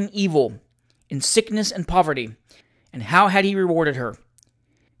good and evil, in sickness and poverty, and how had he rewarded her?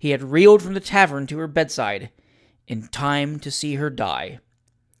 He had reeled from the tavern to her bedside, in time to see her die.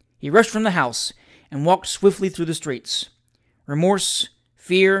 He rushed from the house, and walked swiftly through the streets. Remorse,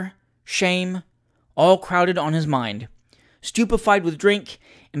 fear, shame, all crowded on his mind. Stupefied with drink,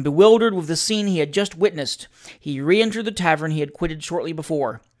 and bewildered with the scene he had just witnessed, he re-entered the tavern he had quitted shortly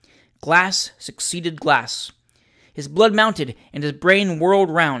before. Glass succeeded glass. His blood mounted, and his brain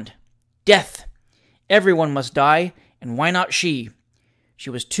whirled round. Death! Everyone must die, and why not she? She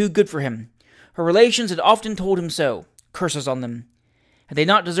was too good for him. Her relations had often told him so. Curses on them. Had they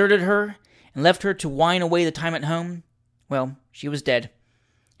not deserted her, and left her to whine away the time at home? Well, she was dead.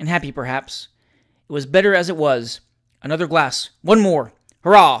 And happy, perhaps. It was better as it was. Another glass. One more.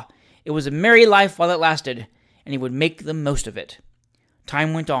 Hurrah! It was a merry life while it lasted, and he would make the most of it.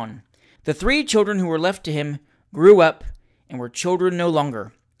 Time went on. The 3 children who were left to him grew up, and were children no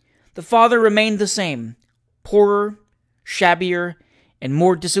longer. The father remained the same, poorer, shabbier, and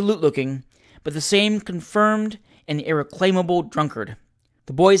more dissolute-looking, but the same confirmed and irreclaimable drunkard.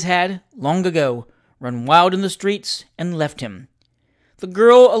 The boys had, long ago, run wild in the streets and left him. The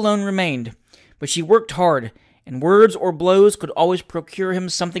girl alone remained, but she worked hard, and words or blows could always procure him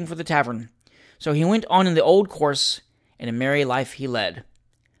something for the tavern. So he went on in the old course, and a merry life he led.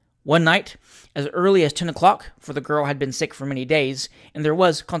 One night, as early as 10 o'clock, for the girl had been sick for many days, and there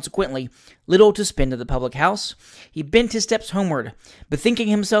was, consequently, little to spend at the public house, he bent his steps homeward, bethinking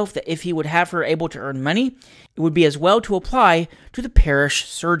himself that if he would have her able to earn money, it would be as well to apply to the parish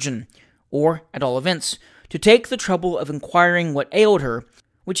surgeon, or, at all events, to take the trouble of inquiring what ailed her,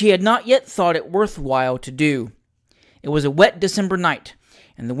 which he had not yet thought it worth while to do. It was a wet December night,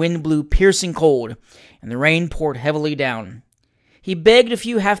 and the wind blew piercing cold, and the rain poured heavily down. He begged a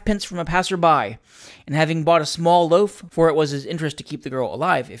few halfpence from a passer-by, and having bought a small loaf, for it was his interest to keep the girl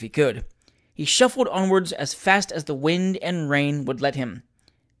alive if he could, he shuffled onwards as fast as the wind and rain would let him.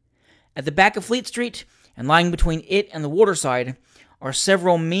 At the back of Fleet Street, and lying between it and the waterside, are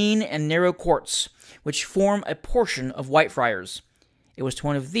several mean and narrow courts, which form a portion of Whitefriars. It was to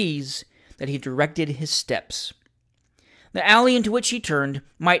one of these that he directed his steps. The alley into which he turned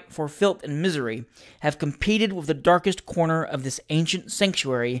might, for filth and misery, have competed with the darkest corner of this ancient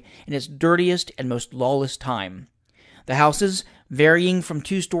sanctuary in its dirtiest and most lawless time. The houses, varying from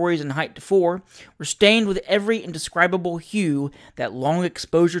 2 stories in height to 4, were stained with every indescribable hue that long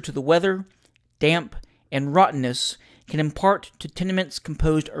exposure to the weather, damp, and rottenness can impart to tenements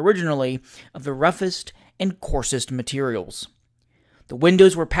composed originally of the roughest and coarsest materials. The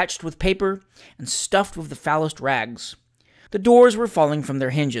windows were patched with paper and stuffed with the foulest rags. The doors were falling from their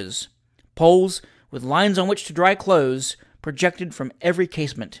hinges. Poles, with lines on which to dry clothes, projected from every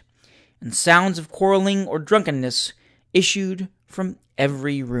casement, and sounds of quarreling or drunkenness issued from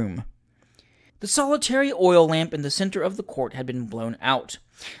every room. The solitary oil lamp in the center of the court had been blown out,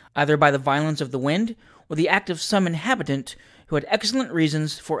 either by the violence of the wind or the act of some inhabitant who had excellent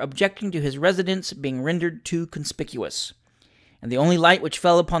reasons for objecting to his residence being rendered too conspicuous, and the only light which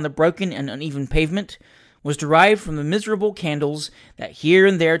fell upon the broken and uneven pavement was derived from the miserable candles that here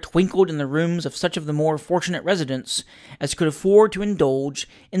and there twinkled in the rooms of such of the more fortunate residents as could afford to indulge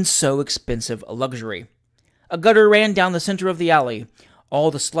in so expensive a luxury. A gutter ran down the center of the alley,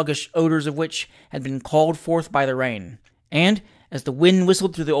 all the sluggish odors of which had been called forth by the rain, and, as the wind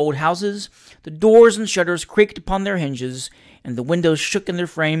whistled through the old houses, the doors and shutters creaked upon their hinges, and the windows shook in their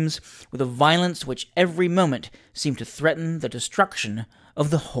frames with a violence which every moment seemed to threaten the destruction of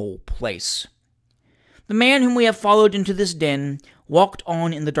the whole place. The man whom we have followed into this den walked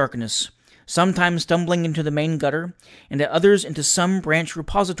on in the darkness, sometimes stumbling into the main gutter, and at others into some branch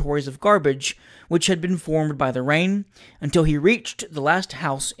repositories of garbage which had been formed by the rain, until he reached the last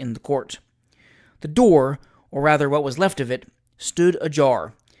house in the court. The door, or rather what was left of it, stood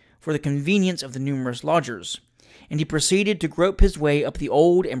ajar, for the convenience of the numerous lodgers, and he proceeded to grope his way up the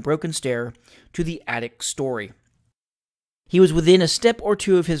old and broken stair to the attic story. He was within a step or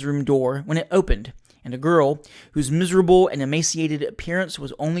 2 of his room door when it opened, and a girl, whose miserable and emaciated appearance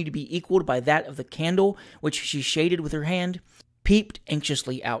was only to be equaled by that of the candle which she shaded with her hand, peeped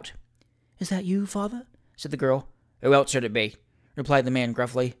anxiously out. "Is that you, father?" said the girl. "Who else should it be?" replied the man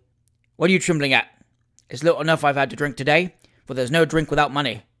gruffly. "What are you trembling at? It's little enough I've had to drink today, for there's no drink without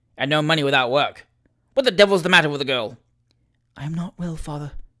money, and no money without work. What the devil's the matter with the girl?" "I am not well,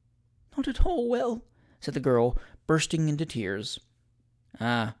 father. Not at all well," said the girl, bursting into tears.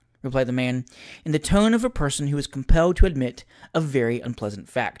 "Ah," replied the man, in the tone of a person who is compelled to admit a very unpleasant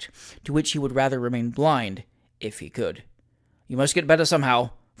fact, to which he would rather remain blind, if he could. "You must get better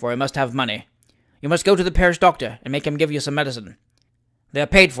somehow, for I must have money. You must go to the parish doctor, and make him give you some medicine. They are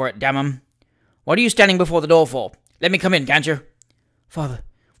paid for it, damn 'em. What are you standing before the door for? Let me come in, can't you?" "Father,"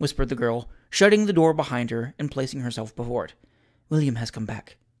 whispered the girl, shutting the door behind her and placing herself before it, "William has come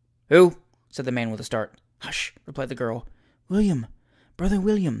back." "Who?" said the man with a start. "Hush," replied the girl. "William. Brother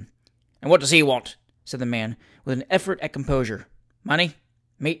William." "And what does he want?" said the man, with an effort at composure. "Money?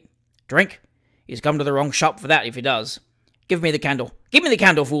 Meat? Drink? He's come to the wrong shop for that, if he does. Give me the candle. Give me the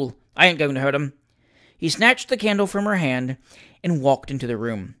candle, fool! I ain't going to hurt him." He snatched the candle from her hand and walked into the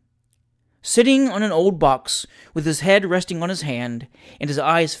room. Sitting on an old box, with his head resting on his hand, and his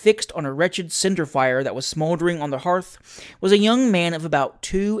eyes fixed on a wretched cinder fire that was smouldering on the hearth, was a young man of about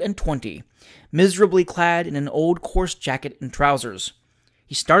 22, miserably clad in an old coarse jacket and trousers.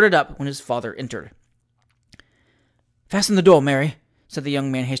 He started up when his father entered. "Fasten the door, Mary," said the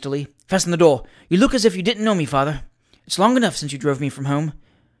young man hastily. "Fasten the door. You look as if you didn't know me, father. It's long enough since you drove me from home.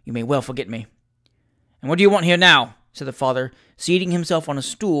 You may well forget me." "And what do you want here now?" said the father, seating himself on a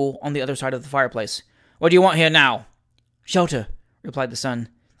stool on the other side of the fireplace. "What do you want here now?" "Shelter," replied the son.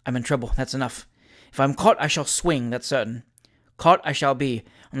 "I'm in trouble, that's enough. If I'm caught, I shall swing, that's certain. Caught I shall be,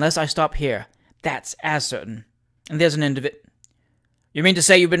 unless I stop here. That's as certain. And there's an end of it." "You mean to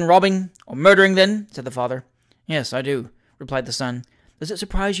say you've been robbing or murdering, then?" said the father. "Yes, I do," replied the son. "Does it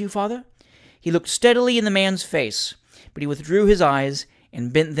surprise you, father?" He looked steadily in the man's face, but he withdrew his eyes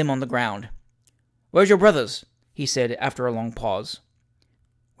and bent them on the ground. "Where's your brothers?" he said after a long pause.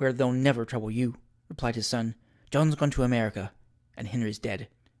 "Where they'll never trouble you," replied his son. "John's gone to America, and Henry's dead."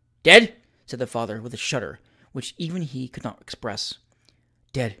 "Dead?" said the father with a shudder, which even he could not express.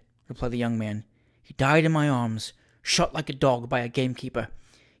 "Dead," replied the young man. "He died in my arms, shot like a dog by a gamekeeper.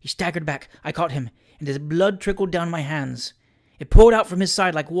 He staggered back, I caught him, and his blood trickled down my hands. It poured out from his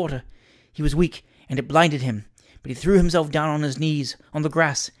side like water. He was weak, and it blinded him, but he threw himself down on his knees, on the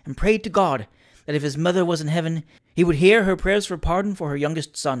grass, and prayed to God that if his mother was in heaven, he would hear her prayers for pardon for her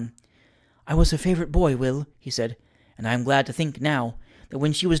youngest son. I was her favorite boy, Will, he said, and I am glad to think now that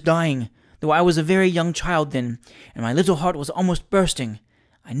when she was dying, though I was a very young child then, and my little heart was almost bursting,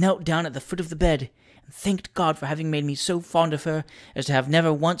 I knelt down at the foot of the bed and thanked God for having made me so fond of her as to have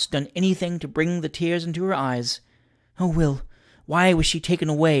never once done anything to bring the tears into her eyes. Oh, Will, why was she taken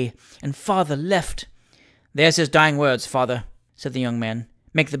away, and father left?" "There's his dying words, father," said the young man.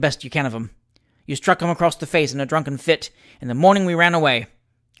 "Make the best you can of 'em. You struck him across the face in a drunken fit in the morning we ran away,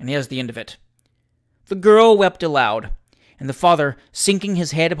 and here's the end of it." The girl wept aloud, and the father, sinking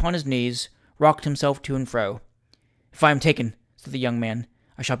his head upon his knees, rocked himself to and fro. "If I am taken," said the young man,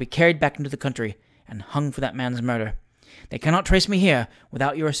 "I shall be carried back into the country and hung for that man's murder. They cannot trace me here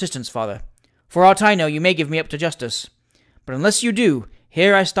without your assistance, father. For aught I know, you may give me up to justice. But unless you do,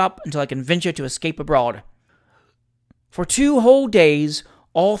 here I stop until I can venture to escape abroad." For 2 whole days,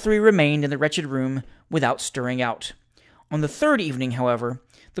 all three remained in the wretched room without stirring out. On the 3rd evening, however,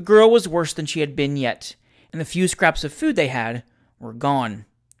 the girl was worse than she had been yet, and the few scraps of food they had were gone.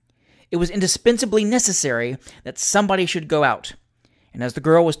 It was indispensably necessary that somebody should go out, and as the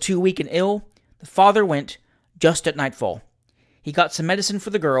girl was too weak and ill, the father went just at nightfall. He got some medicine for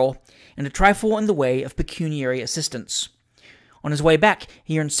the girl, and a trifle in the way of pecuniary assistance. On his way back,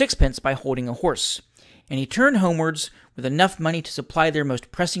 he earned 6 by holding a horse, and he turned homewards with enough money to supply their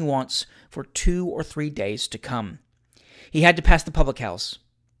most pressing wants for 2 or 3 days to come. He had to pass the public-house.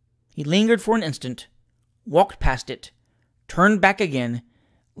 He lingered for an instant, walked past it, turned back again,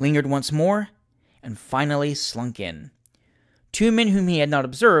 lingered once more, and finally slunk in. 2 men whom he had not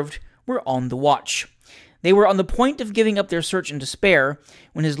observed were on the watch. They were on the point of giving up their search in despair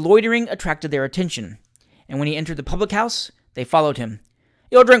when his loitering attracted their attention, and when he entered the public-house, they followed him.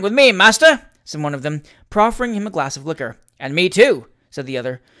 "You'll drink with me, master," said one of them, proffering him a glass of liquor. "And me too," said the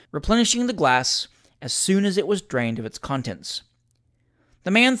other, replenishing the glass as soon as it was drained of its contents.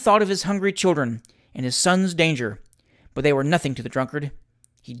 The man thought of his hungry children and his son's danger, but they were nothing to the drunkard.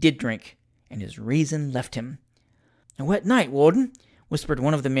 He did drink, and his reason left him. "A wet night, Warden," whispered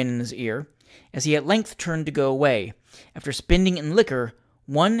one of the men in his ear, as he at length turned to go away, after spending in liquor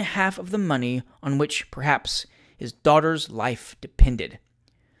 1/2 of the money on which, perhaps, his daughter's life depended.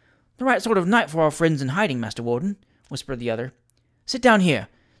 "The right sort of night for our friends in hiding, Master Warden," whispered the other. "Sit down here,"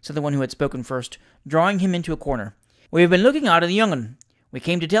 said the one who had spoken first, drawing him into a corner. "We have been looking out of the young 'un. We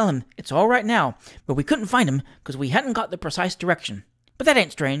came to tell him it's all right now, but we couldn't find him because we hadn't got the precise direction. But that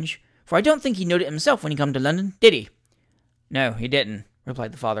ain't strange, for I don't think he knowed it himself when he come to London, did he?" "No, he didn't,"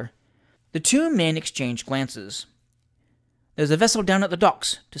 replied the father. The 2 men exchanged glances. "There's a vessel down at the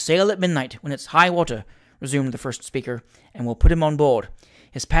docks to sail at midnight when it's high water," resumed the first speaker, "and we'll put him on board.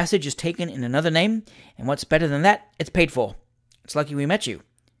 His passage is taken in another name, and what's better than that, it's paid for. It's lucky we met you."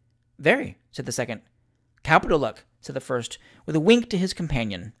 "Very," said the second. "Capital luck," said the first, with a wink to his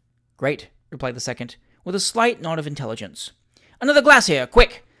companion. "Great," replied the second, with a slight nod of intelligence. "Another glass here,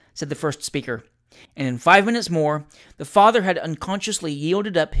 quick," said the first speaker, and in 5 minutes more, the father had unconsciously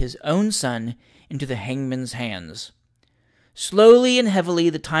yielded up his own son into the hangman's hands. Slowly and heavily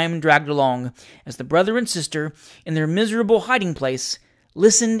the time dragged along, as the brother and sister, in their miserable hiding place,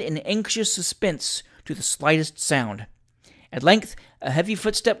 listened in anxious suspense to the slightest sound. At length a heavy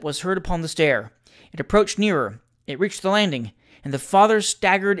footstep was heard upon the stair. It approached nearer. It reached the landing, and the father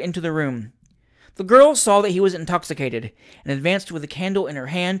staggered into the room. The girl saw that he was intoxicated, and advanced with a candle in her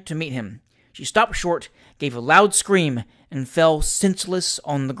hand to meet him. She stopped short, gave a loud scream, and fell senseless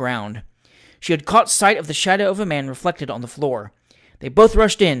on the ground. She had caught sight of the shadow of a man reflected on the floor. They both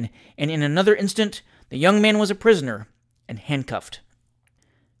rushed in, and in another instant the young man was a prisoner and handcuffed.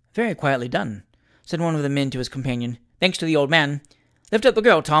 "Very quietly done," said one of the men to his companion. "Thanks to the old man. Lift up the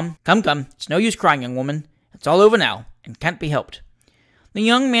girl, Tom. Come, come. It's no use crying, young woman. It's all over now, and can't be helped." The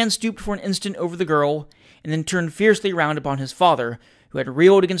young man stooped for an instant over the girl, and then turned fiercely round upon his father, who had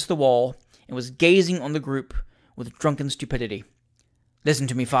reeled against the wall, and was gazing on the group with drunken stupidity. "Listen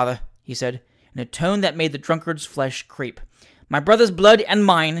to me, father," he said, in a tone that made the drunkard's flesh creep. "My brother's blood and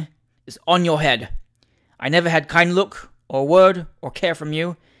mine is on your head. I never had kind look, or word, or care from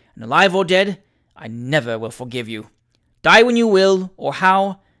you, and alive or dead, I never will forgive you. Die when you will, or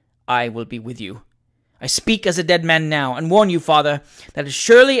how, I will be with you. I speak as a dead man now, and warn you, father, that as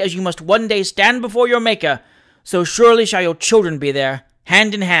surely as you must one day stand before your Maker, so surely shall your children be there,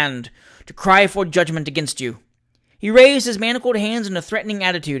 hand in hand, to cry for judgment against you." He raised his manacled hands in a threatening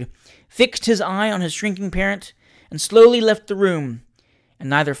attitude, fixed his eye on his shrinking parent, and slowly left the room, and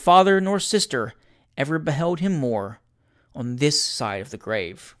neither father nor sister ever beheld him more on this side of the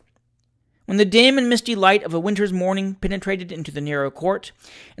grave. When the dim and misty light of a winter's morning penetrated into the narrow court,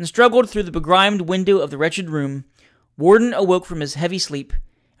 and struggled through the begrimed window of the wretched room, Warden awoke from his heavy sleep,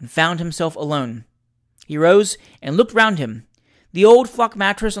 and found himself alone. He rose and looked round him. The old flock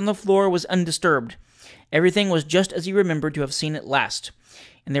mattress on the floor was undisturbed. Everything was just as he remembered to have seen it last,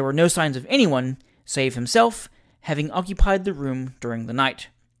 and there were no signs of anyone, save himself, having occupied the room during the night.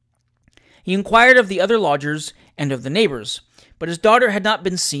 He inquired of the other lodgers and of the neighbors, but his daughter had not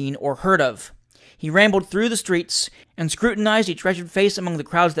been seen or heard of. He rambled through the streets, and scrutinized each wretched face among the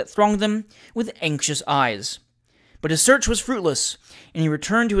crowds that thronged them with anxious eyes. But his search was fruitless, and he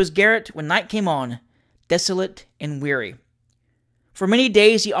returned to his garret when night came on, desolate and weary. For many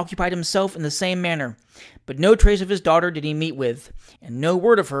days he occupied himself in the same manner, but no trace of his daughter did he meet with, and no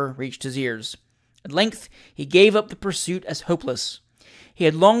word of her reached his ears. At length he gave up the pursuit as hopeless. He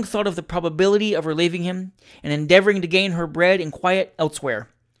had long thought of the probability of her leaving him, and endeavoring to gain her bread in quiet elsewhere.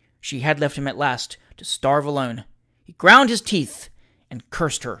 She had left him at last, to starve alone. He ground his teeth, and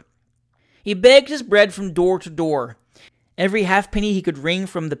cursed her. He begged his bread from door to door. Every halfpenny he could wring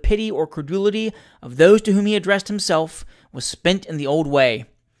from the pity or credulity of those to whom he addressed himself was spent in the old way.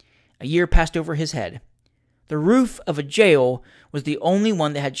 A year passed over his head. The roof of a jail was the only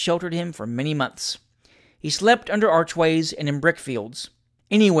one that had sheltered him for many months. He slept under archways and in brickfields,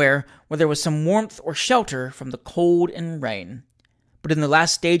 anywhere where there was some warmth or shelter from the cold and rain. But in the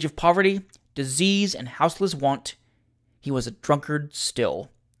last stage of poverty, disease, and houseless want, he was a drunkard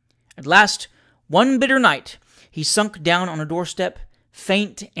still. At last, one bitter night, he sunk down on a doorstep,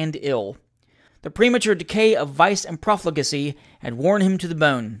 faint and ill. The premature decay of vice and profligacy had worn him to the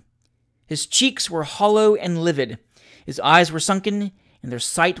bone. His cheeks were hollow and livid. His eyes were sunken, and their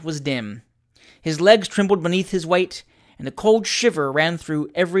sight was dim. His legs trembled beneath his weight, and a cold shiver ran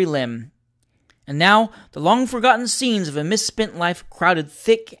through every limb. And now the long-forgotten scenes of a misspent life crowded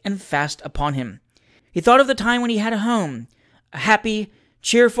thick and fast upon him. He thought of the time when he had a home, a happy,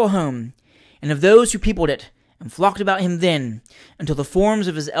 cheerful home, and of those who peopled it, and flocked about him then, until the forms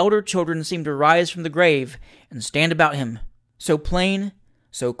of his elder children seemed to rise from the grave and stand about him, so plain,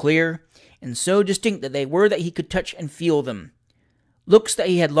 so clear, and so distinct that they were that he could touch and feel them. Looks that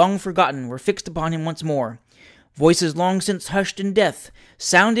he had long forgotten were fixed upon him once more. Voices long since hushed in death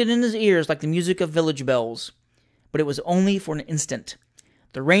sounded in his ears like the music of village bells. But it was only for an instant.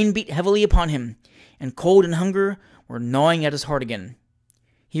 The rain beat heavily upon him, and cold and hunger were gnawing at his heart again.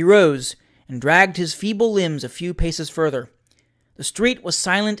 He rose, and dragged his feeble limbs a few paces further. The street was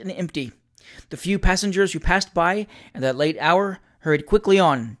silent and empty. The few passengers who passed by at that late hour hurried quickly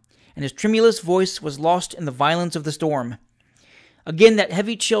on, and his tremulous voice was lost in the violence of the storm. Again that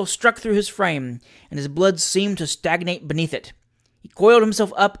heavy chill struck through his frame, and his blood seemed to stagnate beneath it. He coiled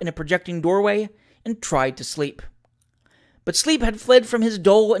himself up in a projecting doorway, and tried to sleep. But sleep had fled from his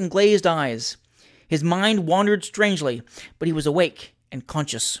dull and glazed eyes. His mind wandered strangely, but he was awake and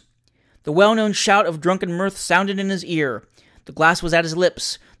conscious. The well-known shout of drunken mirth sounded in his ear. The glass was at his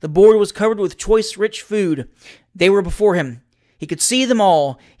lips. The board was covered with choice, rich food. They were before him. He could see them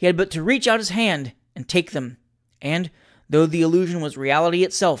all. He had but to reach out his hand and take them. And, though the illusion was reality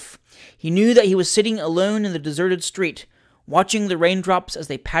itself, he knew that he was sitting alone in the deserted street, watching the raindrops as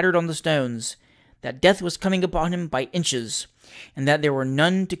they pattered on the stones, that death was coming upon him by inches, and that there were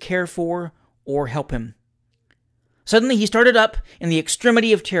none to care for or help him. Suddenly he started up in the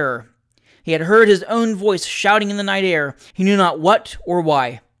extremity of terror. He had heard his own voice shouting in the night air, he knew not what or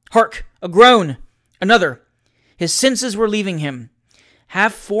why. Hark! A groan! Another! His senses were leaving him.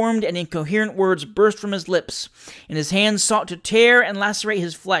 Half-formed and incoherent words burst from his lips, and his hands sought to tear and lacerate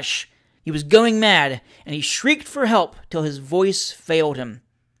his flesh. He was going mad, and he shrieked for help till his voice failed him.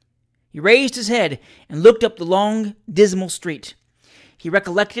 He raised his head and looked up the long, dismal street. He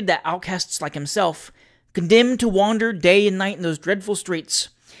recollected that outcasts like himself, condemned to wander day and night in those dreadful streets,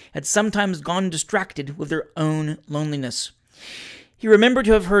 had sometimes gone distracted with their own loneliness. He remembered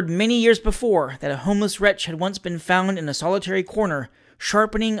to have heard many years before that a homeless wretch had once been found in a solitary corner,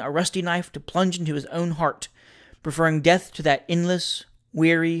 sharpening a rusty knife to plunge into his own heart, preferring death to that endless,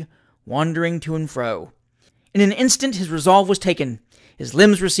 weary, wandering to and fro. In an instant his resolve was taken. His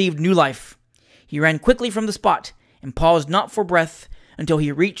limbs received new life. He ran quickly from the spot, and paused not for breath until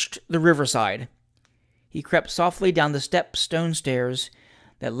he reached the riverside. He crept softly down the stone stairs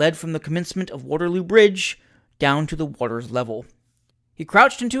that led from the commencement of Waterloo Bridge down to the water's level. He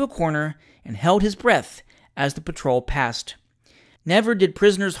crouched into a corner and held his breath as the patrol passed. Never did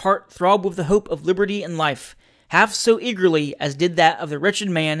prisoner's heart throb with the hope of liberty and life, half so eagerly as did that of the wretched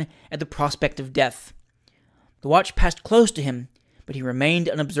man at the prospect of death. The watch passed close to him, but he remained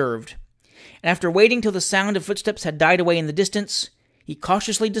unobserved. And after waiting till the sound of footsteps had died away in the distance, he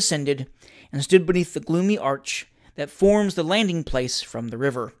cautiously descended and stood beneath the gloomy arch that forms the landing place from the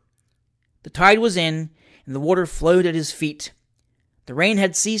river. The tide was in, and the water flowed at his feet. The rain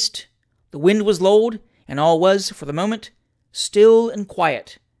had ceased, the wind was lulled, and all was, for the moment, still and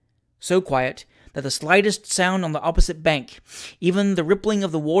quiet. So quiet that the slightest sound on the opposite bank, even the rippling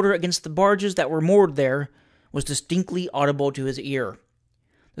of the water against the barges that were moored there, was distinctly audible to his ear.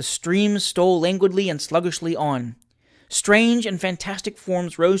 The stream stole languidly and sluggishly on. Strange and fantastic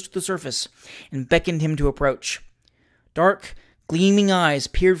forms rose to the surface and beckoned him to approach. Dark, gleaming eyes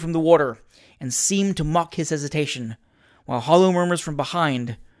peered from the water and seemed to mock his hesitation, while hollow murmurs from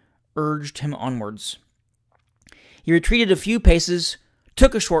behind urged him onwards. He retreated a few paces,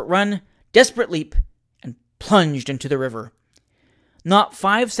 took a short run, desperate leap, and plunged into the river. Not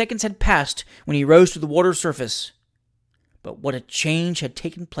 5 seconds had passed when he rose to the water's surface. But what a change had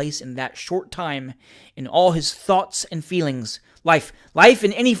taken place in that short time in all his thoughts and feelings. Life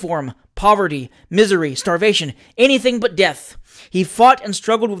in any form, poverty, misery, starvation, anything but death. He fought and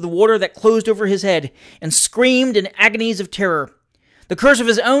struggled with the water that closed over his head, and screamed in agonies of terror. The curse of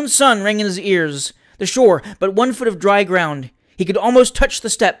his own son rang in his ears. The shore, but 1 foot of dry ground. He could almost touch the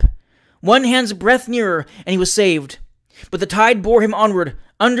step. 1 hand's breadth nearer, and he was saved. But the tide bore him onward,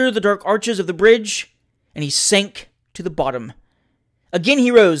 under the dark arches of the bridge, and he sank to the bottom. Again he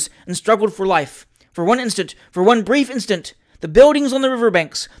rose, and struggled for life. For 1 instant, for 1 brief instant, the buildings on the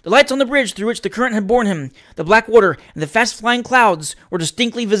riverbanks, the lights on the bridge through which the current had borne him, the black water, and the fast-flying clouds were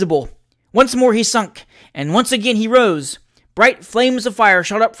distinctly visible. Once more he sunk, and once again he rose. Bright flames of fire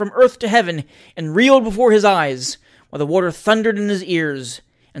shot up from earth to heaven, and reeled before his eyes, while the water thundered in his ears,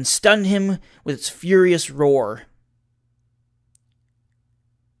 and stunned him with its furious roar.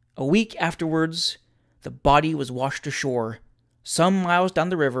 A week afterwards, the body was washed ashore, some miles down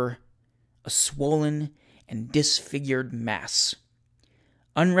the river, a swollen and disfigured mass.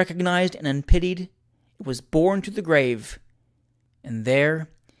 Unrecognized and unpitied, it was borne to the grave, and there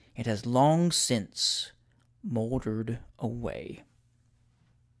it has long since mouldered away.